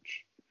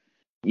coach,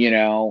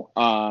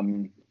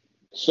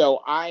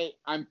 So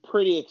I'm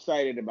pretty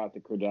excited about the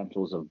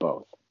credentials of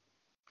both.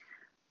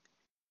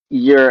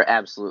 You're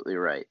absolutely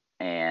right.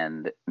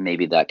 And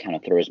maybe that kind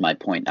of throws my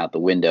point out the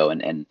window.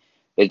 And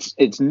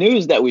it's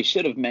news that we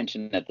should have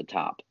mentioned at the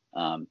top,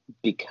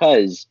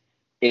 because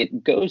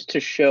it goes to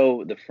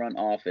show the front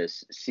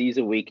office sees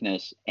a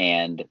weakness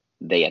and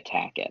they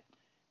attack it.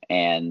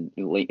 And,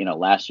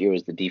 last year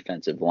was the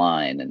defensive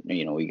line. And,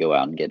 we go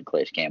out and get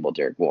Calais Campbell,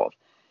 Derek Wolfe.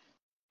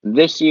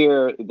 This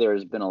year,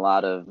 there's been a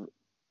lot of,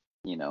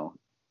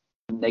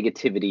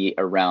 negativity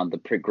around the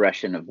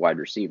progression of wide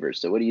receivers.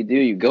 So what do?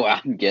 You go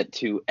out and get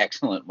two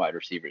excellent wide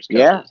receivers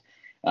coaches.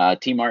 Yeah.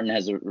 T. Martin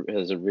has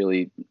a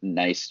really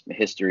nice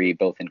history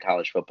both in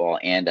college football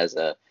and as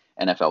a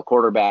NFL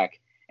quarterback.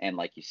 And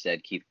like you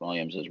said, Keith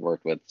Williams has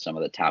worked with some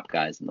of the top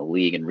guys in the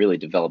league and really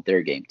developed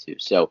their game too.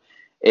 So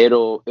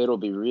it'll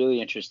be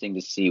really interesting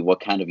to see what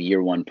kind of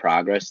year one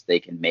progress they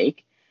can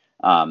make.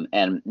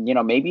 And,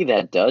 maybe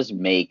that does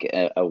make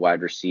a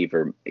wide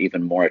receiver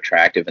even more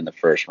attractive in the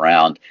first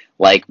round,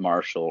 like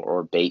Marshall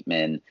or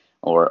Bateman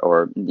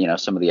or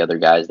some of the other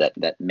guys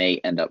that may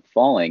end up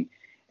falling.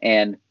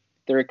 And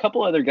there are a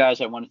couple other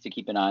guys I wanted to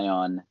keep an eye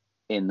on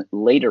in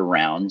later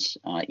rounds,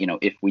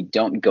 if we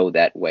don't go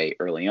that way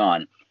early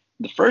on.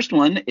 The first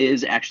one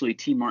is actually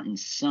T.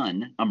 Martin's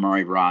son,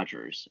 Amari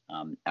Rodgers,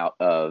 out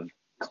of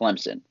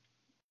Clemson.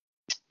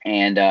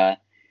 And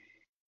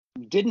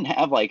didn't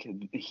have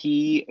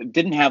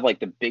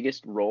the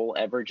biggest role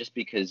ever, just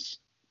because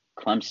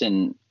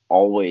Clemson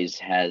always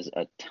has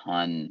a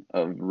ton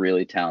of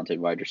really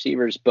talented wide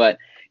receivers. But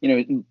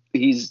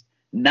he's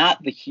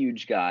not the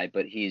huge guy,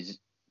 but he's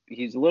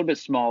a little bit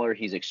smaller.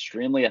 He's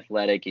extremely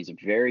athletic. He's a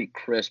very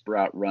crisp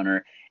route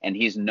runner, and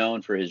he's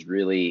known for his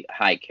really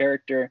high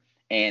character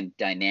and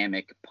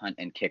dynamic punt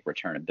and kick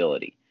return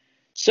ability.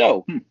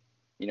 So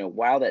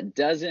while that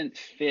doesn't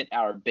fit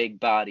our big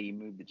body,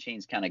 move the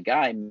chains kind of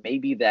guy,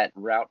 maybe that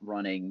route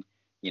running,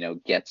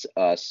 gets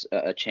us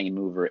a chain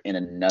mover in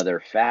another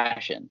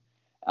fashion.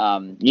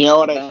 You know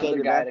what I say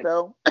to that,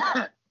 though?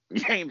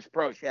 James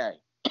Proche.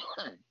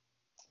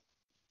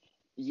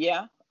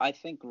 Yeah, I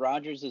think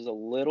Rodgers is a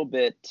little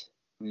bit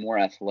more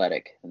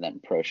athletic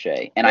than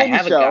Proche. And maybe I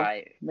have so. a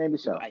guy. Maybe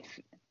so.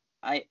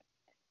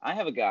 I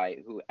have a guy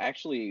who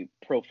actually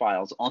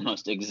profiles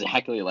almost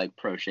exactly like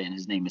Proche, and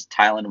his name is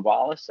Tylan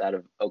Wallace out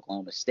of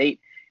Oklahoma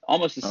State.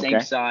 Almost the same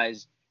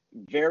size,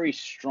 very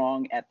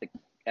strong at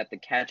the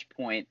catch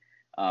point,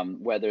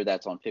 whether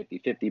that's on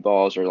 50-50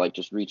 balls or like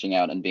just reaching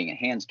out and being a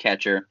hands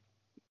catcher.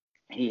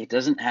 He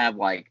doesn't have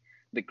like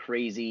the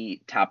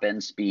crazy top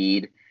end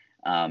speed.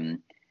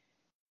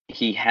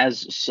 He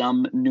has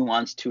some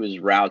nuance to his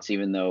routes,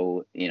 even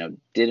though,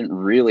 didn't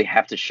really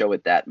have to show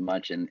it that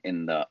much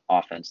in the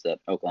offense that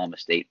Oklahoma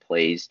State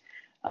plays.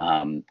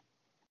 And,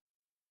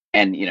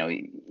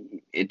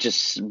 it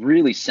just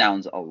really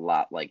sounds a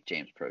lot like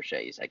James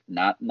Proche. He's like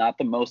not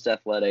the most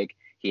athletic.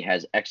 He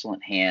has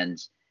excellent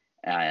hands,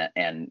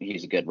 and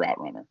he's a good route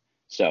runner.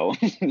 So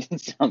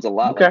it sounds a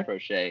lot like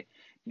Proche.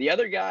 The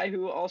other guy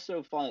who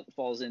also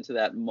falls into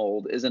that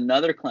mold is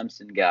another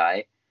Clemson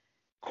guy,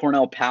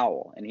 Cornell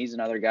Powell, and he's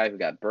another guy who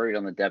got buried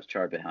on the depth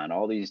chart behind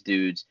all these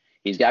dudes.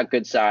 He's got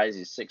good size.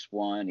 He's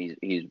 6'1".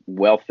 He's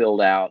well filled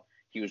out.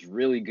 He was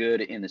really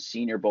good in the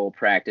Senior Bowl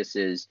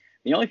practices.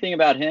 The only thing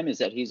about him is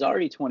that he's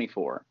already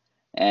 24.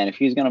 And if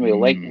he's going to be a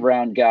late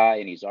round guy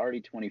and he's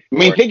already 24. I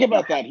mean, think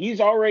about that. He's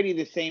already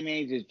the same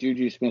age as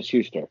Juju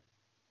Smith-Schuster.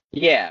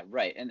 Yeah,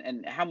 right.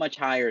 And how much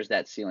higher is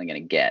that ceiling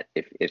going to get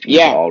if he's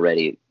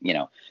already,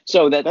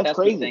 So that's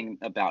crazy. The thing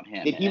about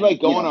him. Did he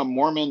go on a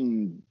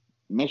Mormon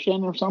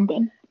mission or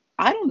something?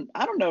 I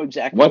don't know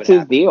exactly what's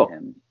his deal.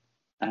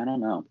 I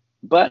don't know,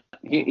 but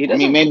he doesn't. I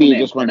mean, maybe he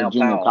just went to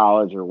junior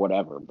college or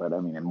whatever. But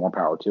I mean, and more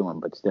power to him.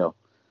 But still,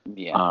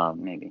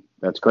 maybe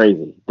that's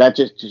crazy. That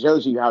just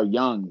shows you how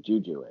young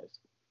Juju is.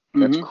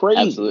 That's crazy.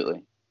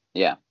 Absolutely,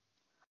 yeah.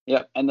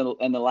 And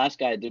the last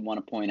guy I did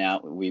want to point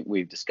out,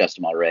 we've discussed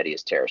him already,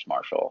 is Terrace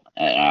Marshall,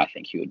 and I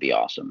think he would be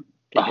awesome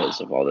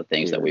because of all the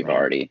things that we've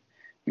already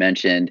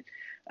mentioned.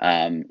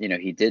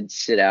 He did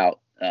sit out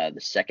the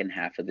second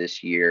half of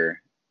this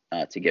year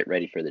to get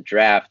ready for the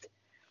draft.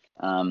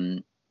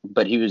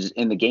 But he was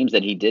in the games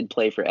that he did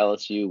play for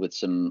LSU with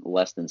some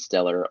less than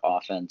stellar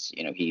offense.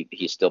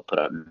 He still put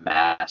up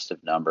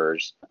massive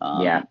numbers.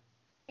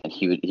 And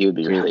he would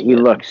be really good. He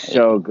looks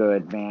so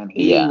good, man.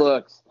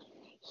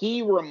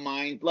 He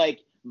reminds,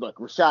 look,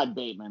 Rashad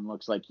Bateman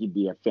looks like he'd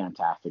be a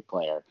fantastic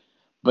player.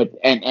 But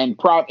and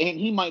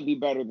he might be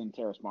better than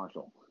Terrace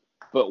Marshall.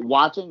 But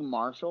watching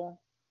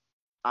Marshall,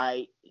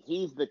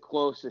 he's the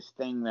closest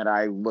thing that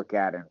I look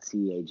at and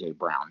see AJ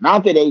Brown.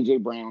 Not that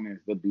AJ Brown is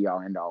the be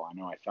all end all. I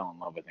know I fell in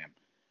love with him.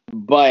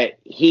 But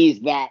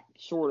he's that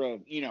sort of,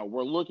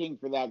 we're looking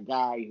for that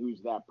guy who's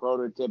that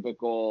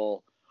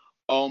prototypical,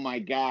 oh my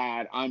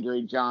God,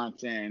 Andre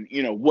Johnson,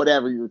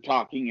 whatever you're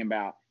talking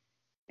about.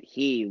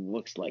 He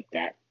looks like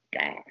that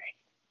guy.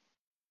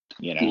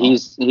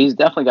 He's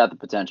definitely got the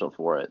potential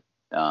for it.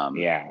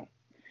 Yeah.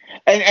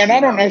 And I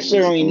don't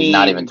necessarily mean... He's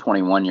not even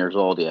 21 years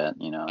old yet,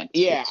 and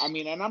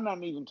I'm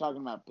not even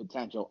talking about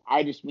potential.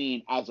 I just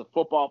mean as a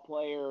football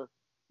player,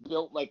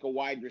 built like a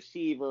wide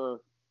receiver,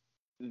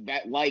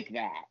 I don't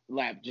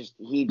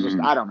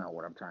know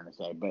what I'm trying to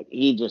say, but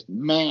he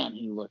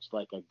looks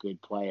like a good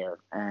player,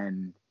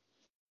 and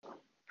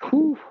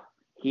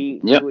he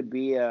would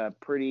be a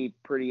pretty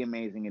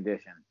amazing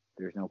addition.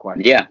 There's no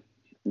question.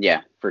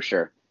 Yeah, for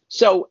sure.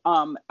 So,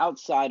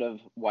 outside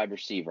of wide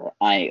receiver,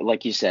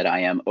 like you said, I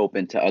am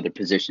open to other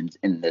positions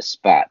in this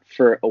spot.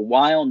 For a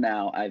while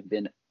now, I've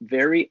been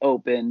very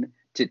open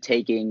to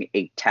taking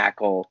a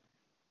tackle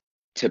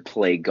to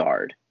play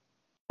guard.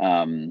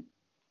 And,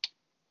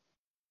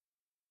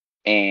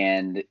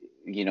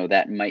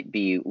 that might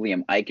be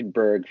Liam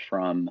Eichenberg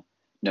from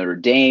Notre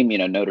Dame.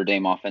 Notre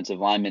Dame offensive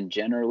linemen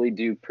generally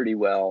do pretty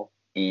well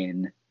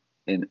in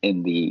the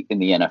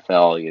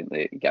NFL.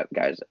 You got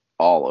guys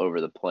all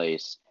over the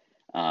place.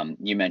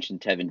 You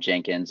mentioned Tevin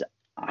Jenkins.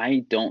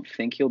 I don't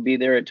think he'll be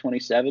there at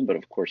 27, but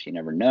of course you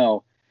never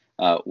know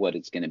what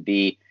it's going to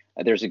be.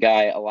 There's a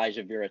guy,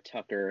 Elijah Vera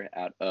Tucker,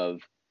 out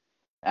of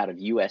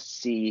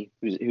USC,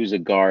 who's a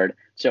guard.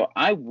 So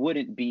I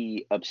wouldn't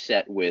be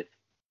upset with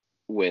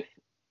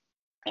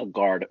a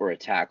guard or a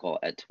tackle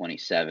at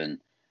 27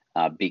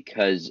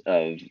 because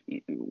of,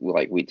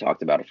 like we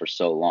talked about it for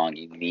so long.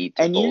 You need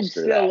to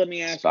bolster that. And let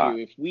me ask you,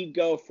 if we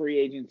go free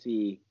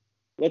agency,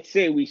 let's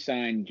say we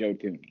sign Joe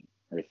Thuney.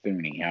 Or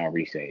Thuney, however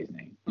you say his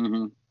name.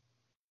 Mm-hmm.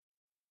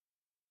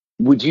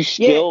 Would you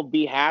still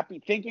be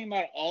happy thinking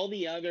about all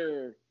the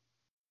other?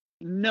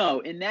 No,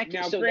 in that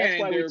case. So that's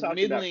why we talked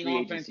about free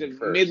agency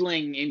first.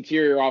 Middling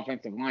interior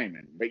offensive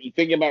linemen. But you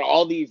think about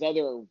all these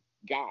other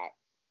guys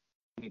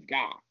we've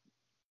got.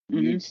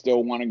 Mm-hmm. You'd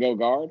still want to go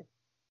guard,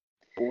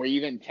 or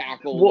even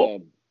tackle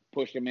to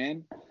push them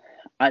in.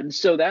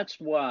 So that's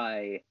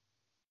why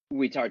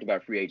we talked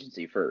about free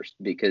agency first,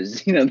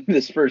 because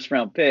this first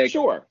round pick,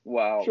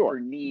 while for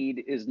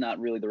need is not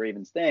really the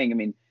Ravens thing. I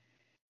mean,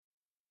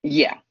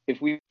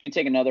 if we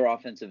take another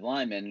offensive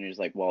lineman and you're just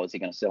like, well, is he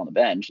going to sit on the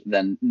bench?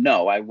 Then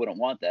no, I wouldn't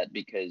want that,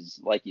 because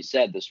like you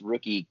said, this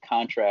rookie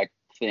contract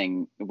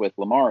thing with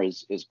Lamar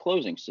is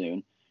closing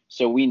soon.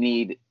 So we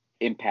need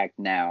impact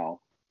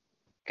now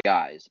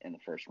guys in the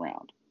first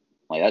round.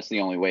 Like, that's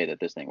the only way that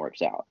this thing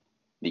works out.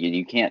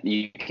 You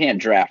can't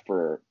draft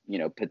for,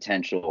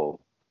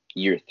 potential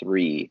year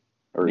 3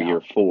 or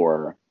year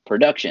 4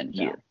 production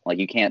here. Like,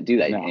 you can't do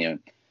that.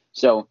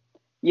 So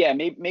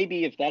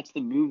maybe if that's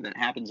the move that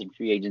happens in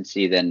free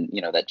agency, then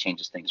that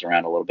changes things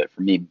around a little bit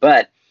for me.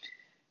 But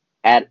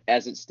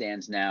as it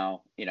stands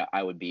now,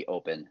 I would be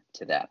open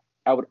to that.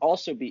 I would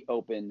also be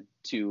open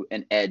to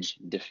an edge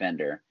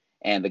defender,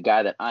 and the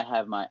guy that I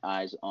have my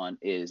eyes on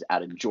is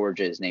out of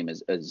Georgia. His name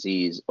is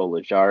Azeez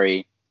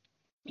Ojulari.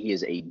 He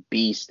is a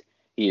beast.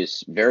 He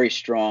is very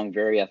strong,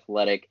 very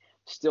athletic.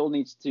 Still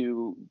needs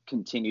to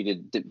continue to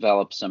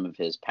develop some of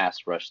his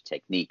pass rush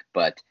technique,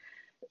 but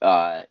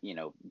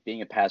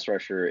being a pass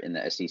rusher in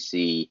the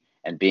SEC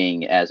and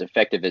being as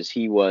effective as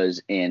he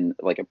was in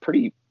like a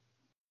pretty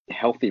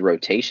healthy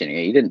rotation,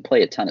 he didn't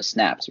play a ton of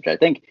snaps, which I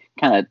think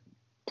kind of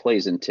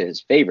plays into his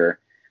favor.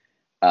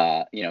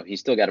 He's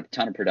still got a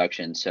ton of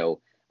production, so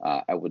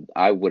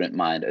I wouldn't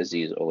mind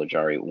Azeez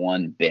Ojulari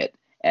one bit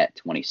at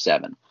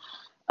 27.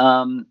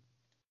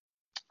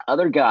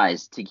 Other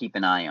guys to keep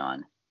an eye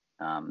on.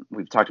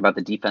 We've talked about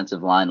the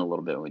defensive line a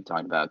little bit. We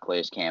talked about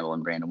Calais Campbell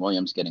and Brandon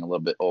Williams getting a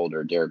little bit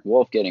older, Derek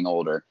Wolfe getting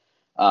older.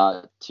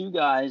 Two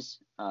guys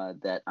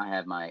that I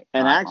have my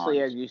and actually,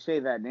 on. As you say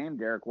that name,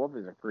 Derek Wolfe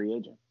is a free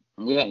agent.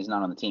 Yeah, he's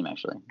not on the team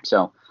actually.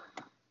 So,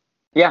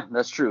 yeah,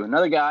 that's true.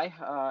 Another guy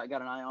I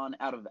got an eye on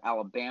out of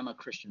Alabama,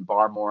 Christian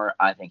Barmore.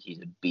 I think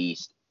he's a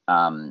beast.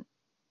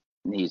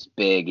 He's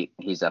big.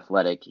 He's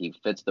athletic. He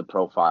fits the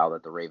profile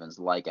that the Ravens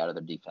like out of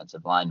their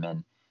defensive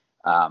linemen.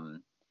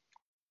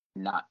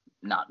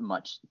 Not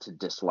much to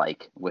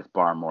dislike with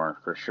Barmore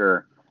for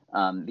sure.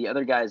 The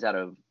other guy is out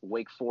of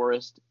Wake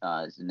Forest.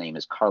 His name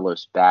is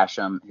Carlos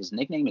Basham. His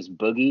nickname is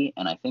Boogie,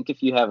 and I think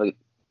if you have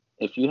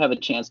a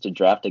chance to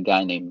draft a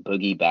guy named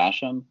Boogie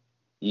Basham,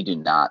 you do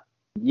not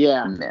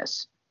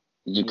miss.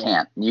 You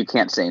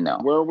can't say no.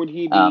 Where would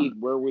he be?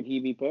 Where would he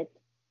be picked?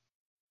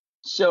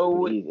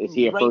 So is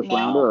he a first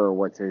rounder, or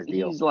what's his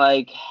deal? He's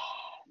like,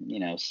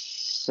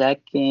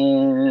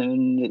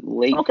 second,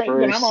 late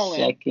first,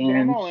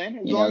 second. I'm all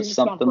in.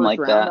 Something like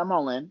that. I'm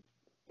all in.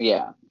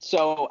 Yeah.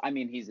 So, I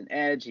mean, he's an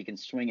edge. He can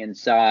swing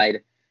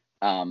inside.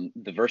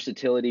 The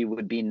versatility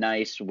would be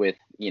nice with,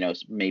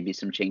 maybe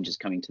some changes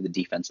coming to the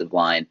defensive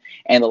line.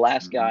 And the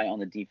last guy on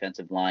the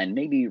defensive line,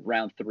 maybe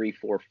round 3,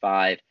 4,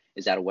 5,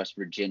 is out of West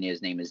Virginia.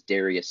 His name is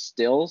Darius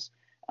Stills.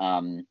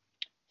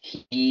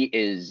 He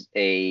is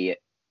a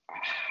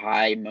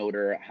high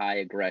motor, high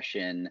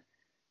aggression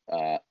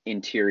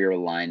interior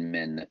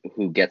lineman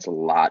who gets a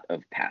lot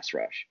of pass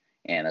rush.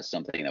 And that's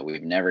something that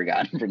we've never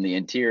gotten from the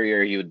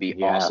interior. He would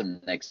be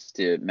awesome next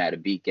to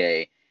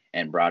Madubuike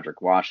and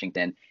Broderick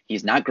Washington.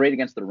 He's not great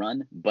against the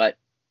run, but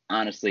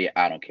honestly,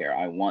 I don't care.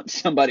 I want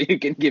somebody who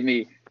can give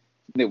me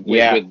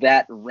with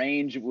that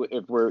range.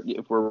 If we're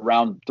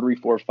around 3,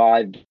 4,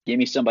 5, give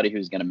me somebody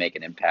who's going to make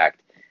an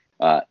impact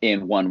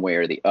in one way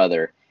or the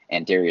other.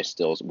 And Darius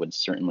Stills would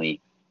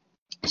certainly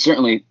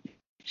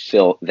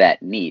fill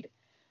that need.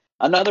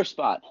 Another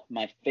spot,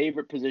 my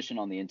favorite position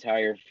on the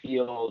entire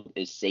field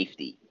is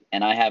safety.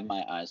 And I have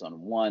my eyes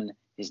on one.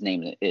 His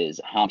name is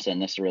Hamza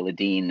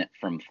Nasirildeen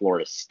from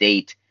Florida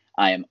State.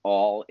 I am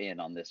all in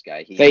on this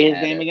guy. Say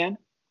his name again.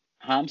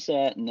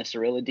 Hamza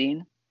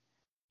Nasirildeen.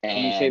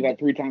 Can you say that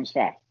 3 times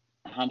fast?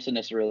 Hamza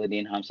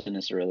Nasirildeen, Hamza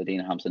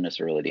Nasirildeen, Hamza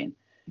Nasirildeen.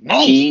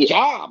 Nice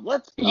job.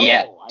 Let's go.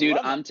 Yeah, dude,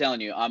 I'm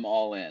telling you, I'm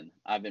all in.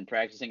 I've been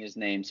practicing his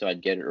name so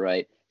I'd get it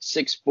right.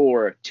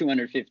 6'4",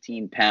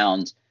 215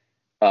 pounds.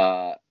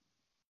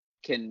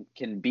 Can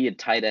be a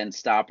tight end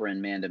stopper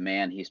in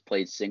man-to-man. He's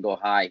played single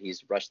high.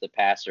 He's rushed the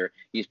passer.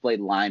 He's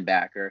played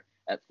linebacker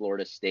at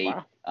Florida State.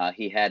 Wow.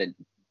 He had a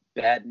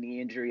bad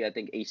knee injury, I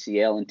think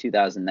ACL in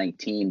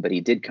 2019, but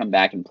he did come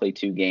back and play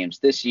 2 games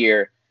this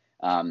year.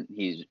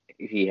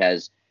 He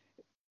has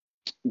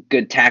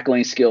good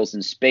tackling skills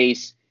in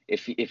space.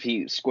 If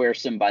he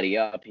squares somebody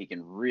up, he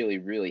can really,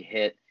 really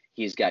hit.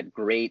 He's got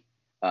great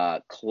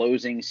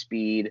closing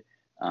speed.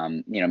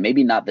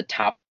 Maybe not the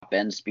top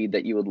end speed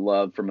that you would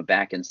love from a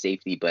back end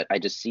safety, but I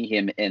just see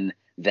him in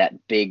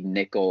that big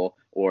nickel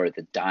or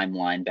the dime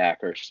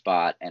linebacker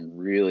spot and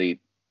really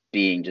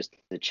being just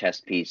the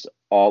chess piece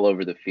all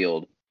over the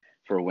field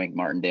for Wink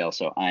Martindale.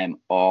 So I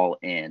am all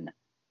in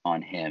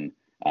on him.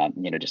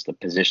 Just a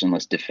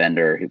positionless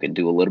defender who can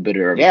do a little bit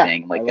of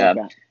everything.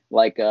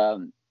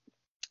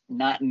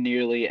 Not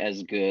nearly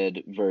as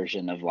good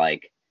version of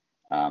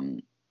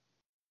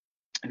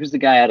who's the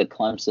guy out of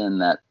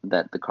Clemson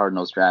that the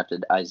Cardinals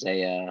drafted?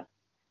 Isaiah.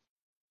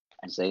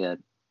 God.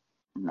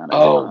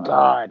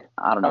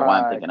 I don't know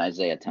why I'm thinking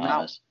Isaiah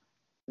Thomas.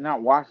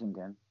 Not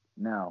Washington.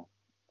 No.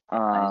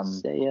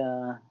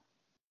 Isaiah.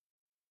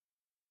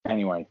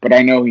 Anyway, but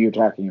I know who you're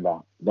talking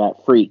about.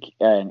 That freak,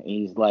 and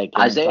he's like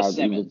Isaiah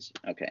Simmons.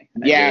 Okay.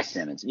 Yes.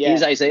 Isaiah Simmons. Yes.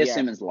 He's Isaiah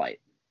Simmons light.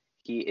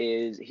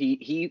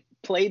 He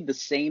played the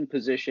same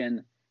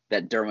position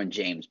that Derwin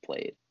James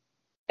played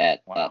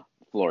at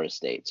Florida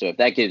State. So if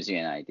that gives you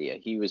an idea,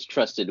 he was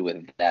trusted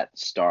with that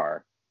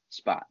star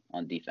spot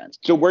on defense.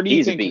 So where do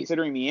you think,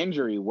 considering the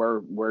injury,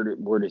 where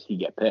does he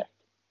get picked?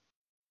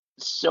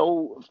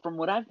 So from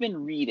what I've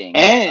been reading,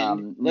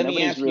 and let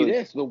me ask you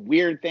this: the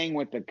weird thing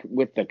with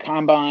the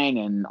combine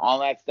and all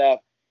that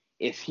stuff,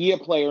 is he a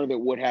player that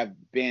would have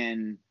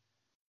been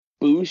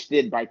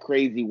boosted by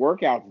crazy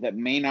workouts that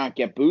may not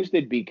get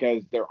boosted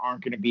because there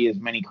aren't going to be as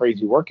many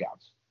crazy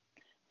workouts?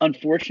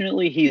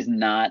 Unfortunately, he's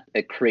not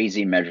a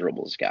crazy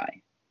measurables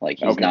guy.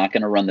 He's not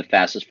going to run the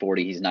fastest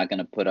 40. He's not going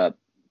to put up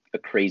a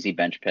crazy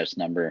bench press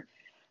number.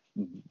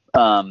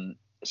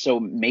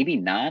 So maybe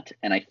not.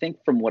 And I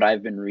think from what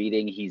I've been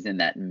reading, he's in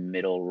that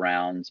middle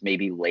rounds,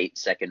 maybe late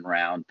second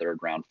round, third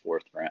round,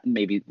 fourth round,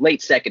 maybe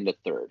late second to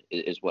third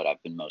is what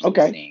I've been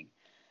mostly seeing.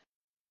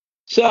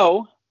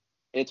 So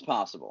it's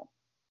possible.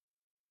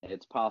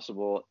 It's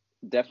possible.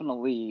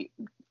 Definitely.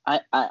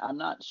 I'm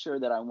not sure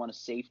that I want a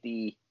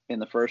safety in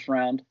the first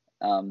round.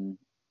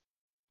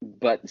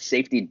 But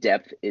safety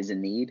depth is a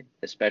need,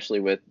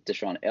 especially with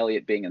Deshaun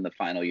Elliott being in the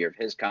final year of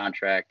his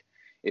contract.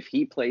 If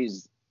he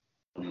plays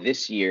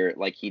this year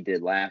like he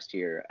did last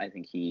year, I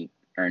think he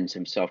earns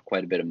himself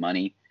quite a bit of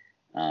money,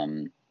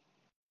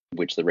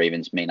 which the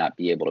Ravens may not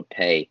be able to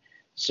pay.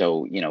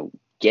 So,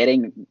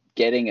 getting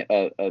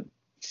a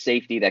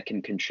safety that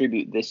can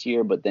contribute this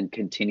year, but then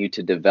continue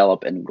to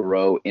develop and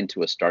grow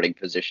into a starting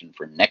position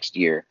for next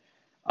year,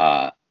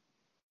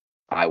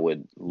 I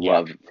would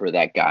love for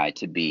that guy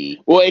to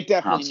be. Well, it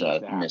definitely needs to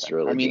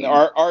happen. I mean,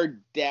 our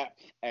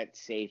depth at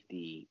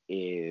safety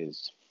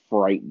is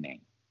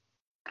frightening.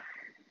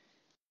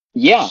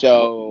 Yeah.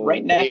 So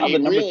right now, the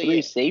number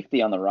 3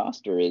 safety on the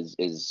roster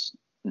is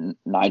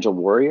Nigel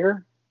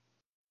Warrior.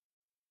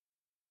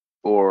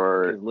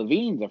 Or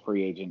Levine's a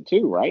free agent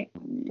too, right?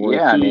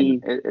 I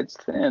mean, it's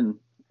thin.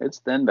 It's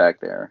thin back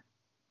there.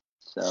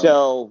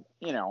 So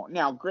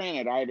now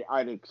granted,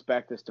 I'd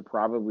expect us to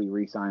probably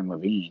re-sign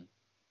Levine.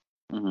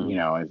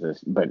 As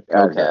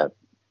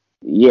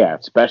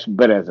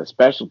a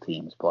special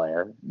teams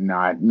player,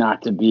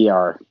 not to be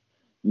our,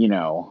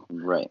 right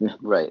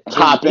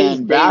top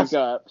end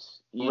backups.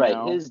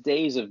 His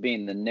days of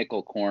being the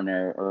nickel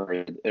corner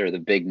or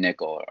the big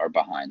nickel are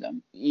behind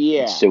him.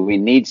 Yeah. So we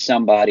need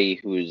somebody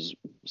who's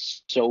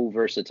so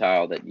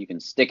versatile that you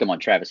can stick him on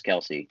Travis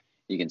Kelce.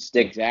 You can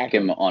stick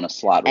him on a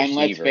slot receiver. And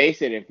let's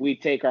face it, if we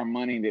take our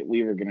money that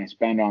we were going to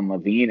spend on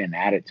Levine and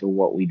add it to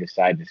what we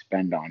decide to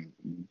spend on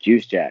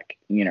Juszczyk,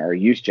 or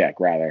Juszczyk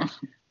rather,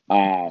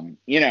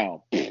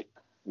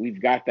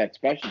 we've got that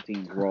special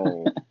teams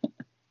role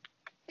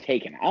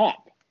taken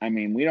up. I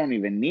mean, we don't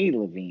even need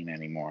Levine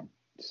anymore.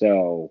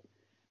 So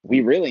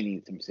we really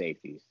need some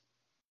safeties.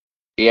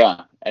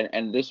 Yeah,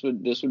 and this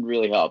would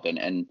really help.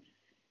 And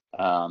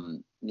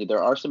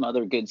there are some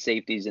other good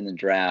safeties in the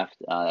draft.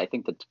 I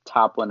think the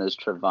top one is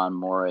Trevon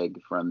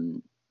Moehrig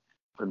from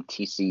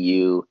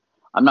TCU.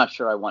 I'm not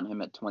sure I want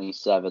him at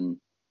 27.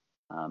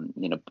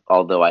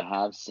 Although I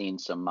have seen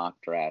some mock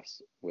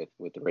drafts with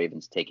the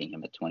Ravens taking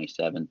him at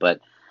 27, but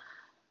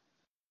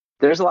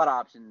there's a lot of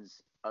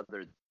options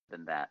other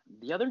than that.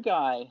 The other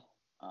guy,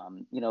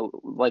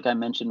 like I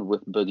mentioned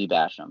with Boogie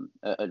Basham,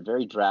 a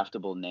very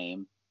draftable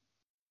name.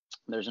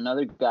 There's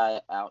another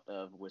guy out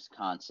of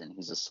Wisconsin.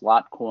 He's a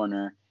slot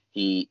corner.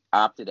 He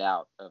opted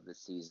out of the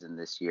season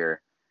this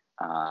year.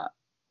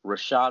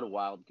 Rashad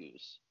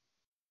Wildgoose.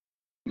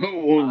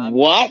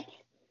 What?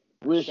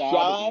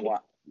 Rashad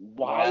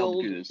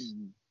Wildgoose.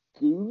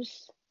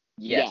 Goose?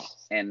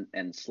 Yes. And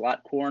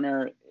slot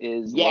corner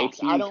is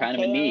low-key kind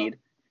of a need.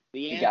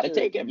 You got to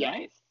take him,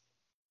 right?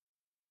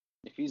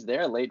 If he's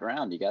there late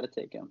round, you got to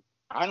take him.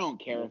 I don't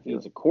care if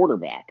he's a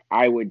quarterback.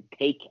 I would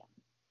take him.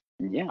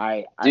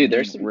 Yeah,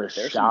 there's some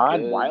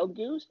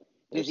Wildgoose.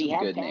 Does he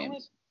have good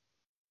names?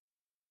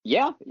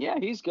 Yeah,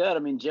 he's good. I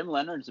mean, Jim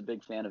Leonard's a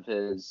big fan of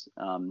his.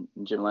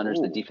 Jim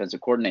Leonard's the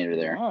defensive coordinator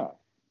there. Yeah.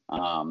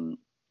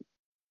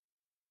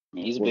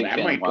 He's a big fan of Wildgoose.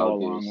 That might go a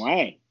long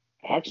way.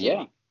 Actually,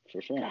 yeah,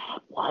 for sure.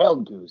 God,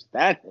 Wildgoose,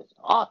 that is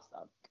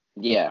awesome.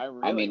 Yeah,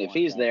 I mean, if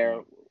he's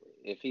there,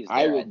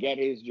 I will get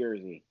his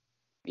jersey.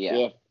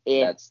 Yeah,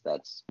 if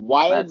that's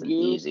Wildgoose an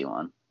easy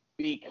one.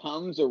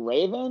 Becomes a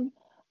Raven,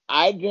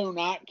 I do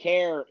not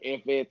care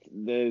if it's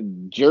the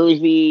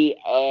jersey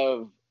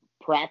of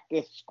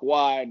practice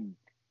squad,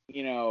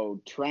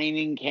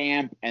 training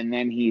camp, and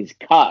then he's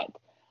cut.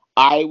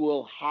 I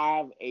will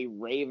have a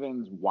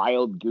Ravens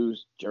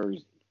Wildgoose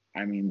jersey.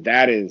 I mean,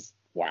 that is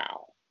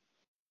wow.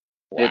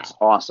 It's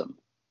awesome.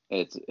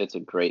 It's a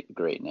great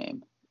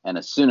name. And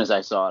as soon as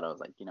I saw it, I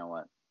was like, you know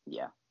what?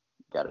 Yeah,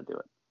 got to do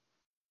it.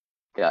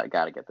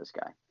 Got to get this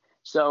guy.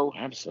 So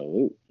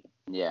absolutely.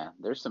 Yeah,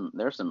 there's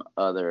some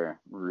other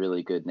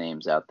really good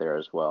names out there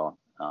as well.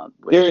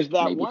 There's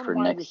that one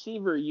wide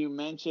receiver you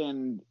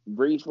mentioned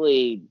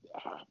briefly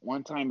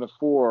one time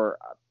before,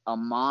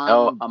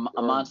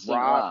 Amon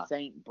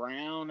St.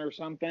 Brown or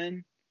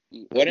something.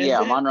 What is it?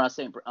 Amon-Ra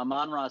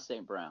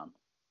St. Brown.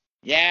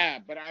 Yeah,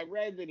 but I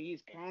read that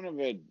he's kind of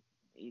a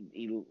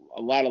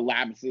lot of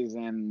lapses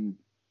and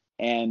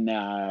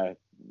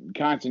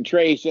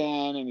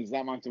concentration, and he's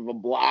not much of a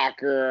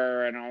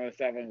blocker and all this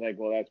stuff. And I was like,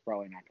 well, that's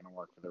probably not going to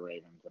work for the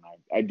Ravens. And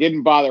I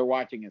didn't bother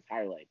watching his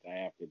highlights, I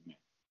have to admit.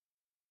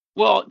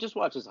 Well, just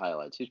watch his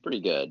highlights. He's pretty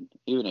good,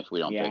 even if we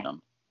don't pick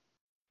him.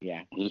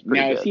 Yeah, he's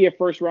pretty good. Is he a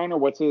first rounder?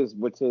 What's his?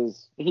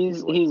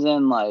 He's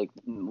in like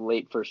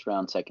late first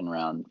round, second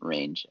round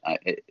range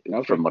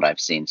from what I've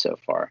seen so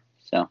far.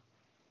 So,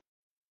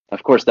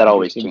 of course, that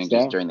always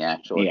changes during the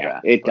actual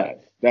draft. It does.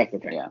 That's the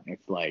thing. Yeah.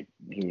 It's like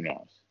who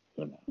knows?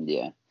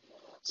 Yeah.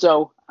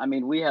 So, I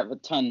mean, we have a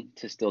ton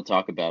to still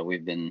talk about.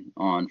 We've been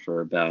on for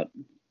about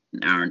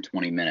an hour and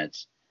 20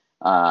 minutes.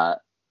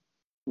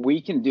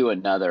 We can do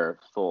another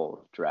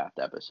full draft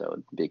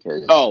episode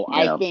because.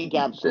 I think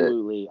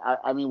absolutely.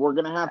 I mean, we're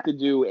gonna have to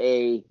do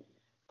a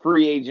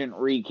free agent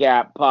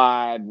recap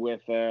pod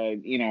with a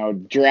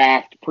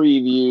draft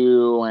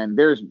preview, and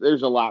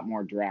there's a lot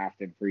more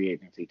draft and free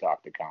agency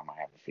talk to come.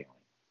 I have a feeling.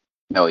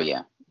 Oh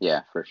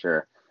yeah, for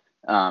sure.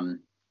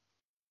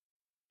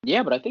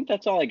 Yeah, but I think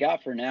that's all I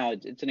got for now.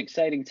 It's an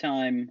exciting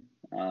time.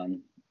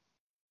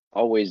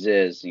 Always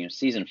is.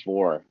 Season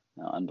 4,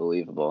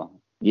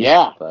 unbelievable.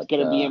 Yeah, but, it's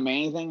going to be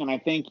amazing. And I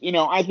think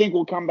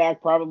we'll come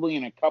back probably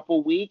in a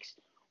couple weeks.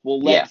 We'll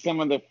let some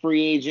of the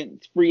free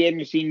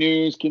agency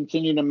news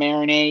continue to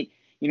marinate.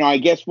 I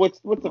guess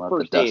what's the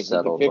first day? Is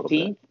it the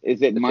 15th?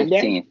 Is it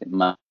Monday?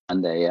 15th,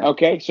 Monday, yeah.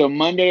 Okay, so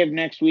Monday of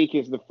next week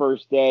is the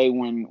first day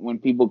when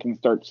people can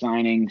start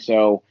signing.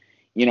 So,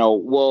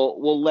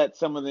 we'll let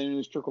some of the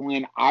news trickle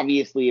in.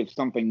 Obviously, if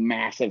something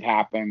massive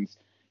happens,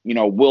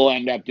 we'll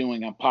end up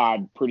doing a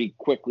pod pretty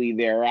quickly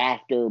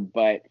thereafter,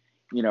 but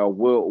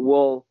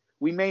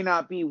we may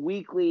not be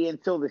weekly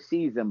until the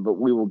season, but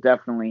we will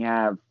definitely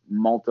have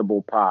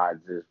multiple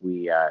pods as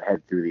we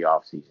head through the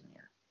off season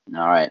here.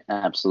 All right.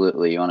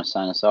 Absolutely. You want to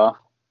sign us off?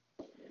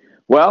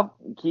 Well,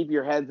 keep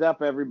your heads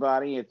up,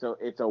 everybody. It's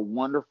a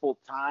wonderful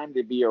time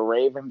to be a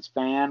Ravens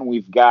fan.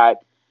 We've got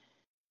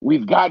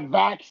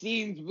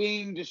vaccines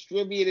being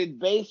distributed.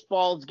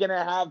 Baseball's going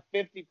to have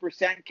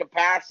 50%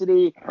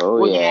 capacity. We're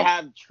going to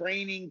have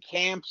training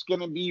camps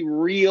going to be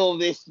real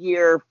this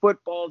year.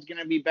 Football's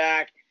going to be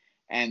back.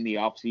 And the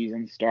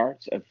offseason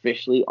starts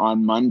officially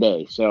on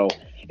Monday. So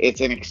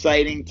it's an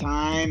exciting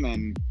time.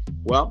 And,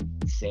 well,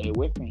 say it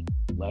with me.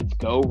 Let's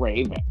go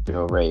Ravens.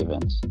 Go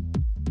Ravens.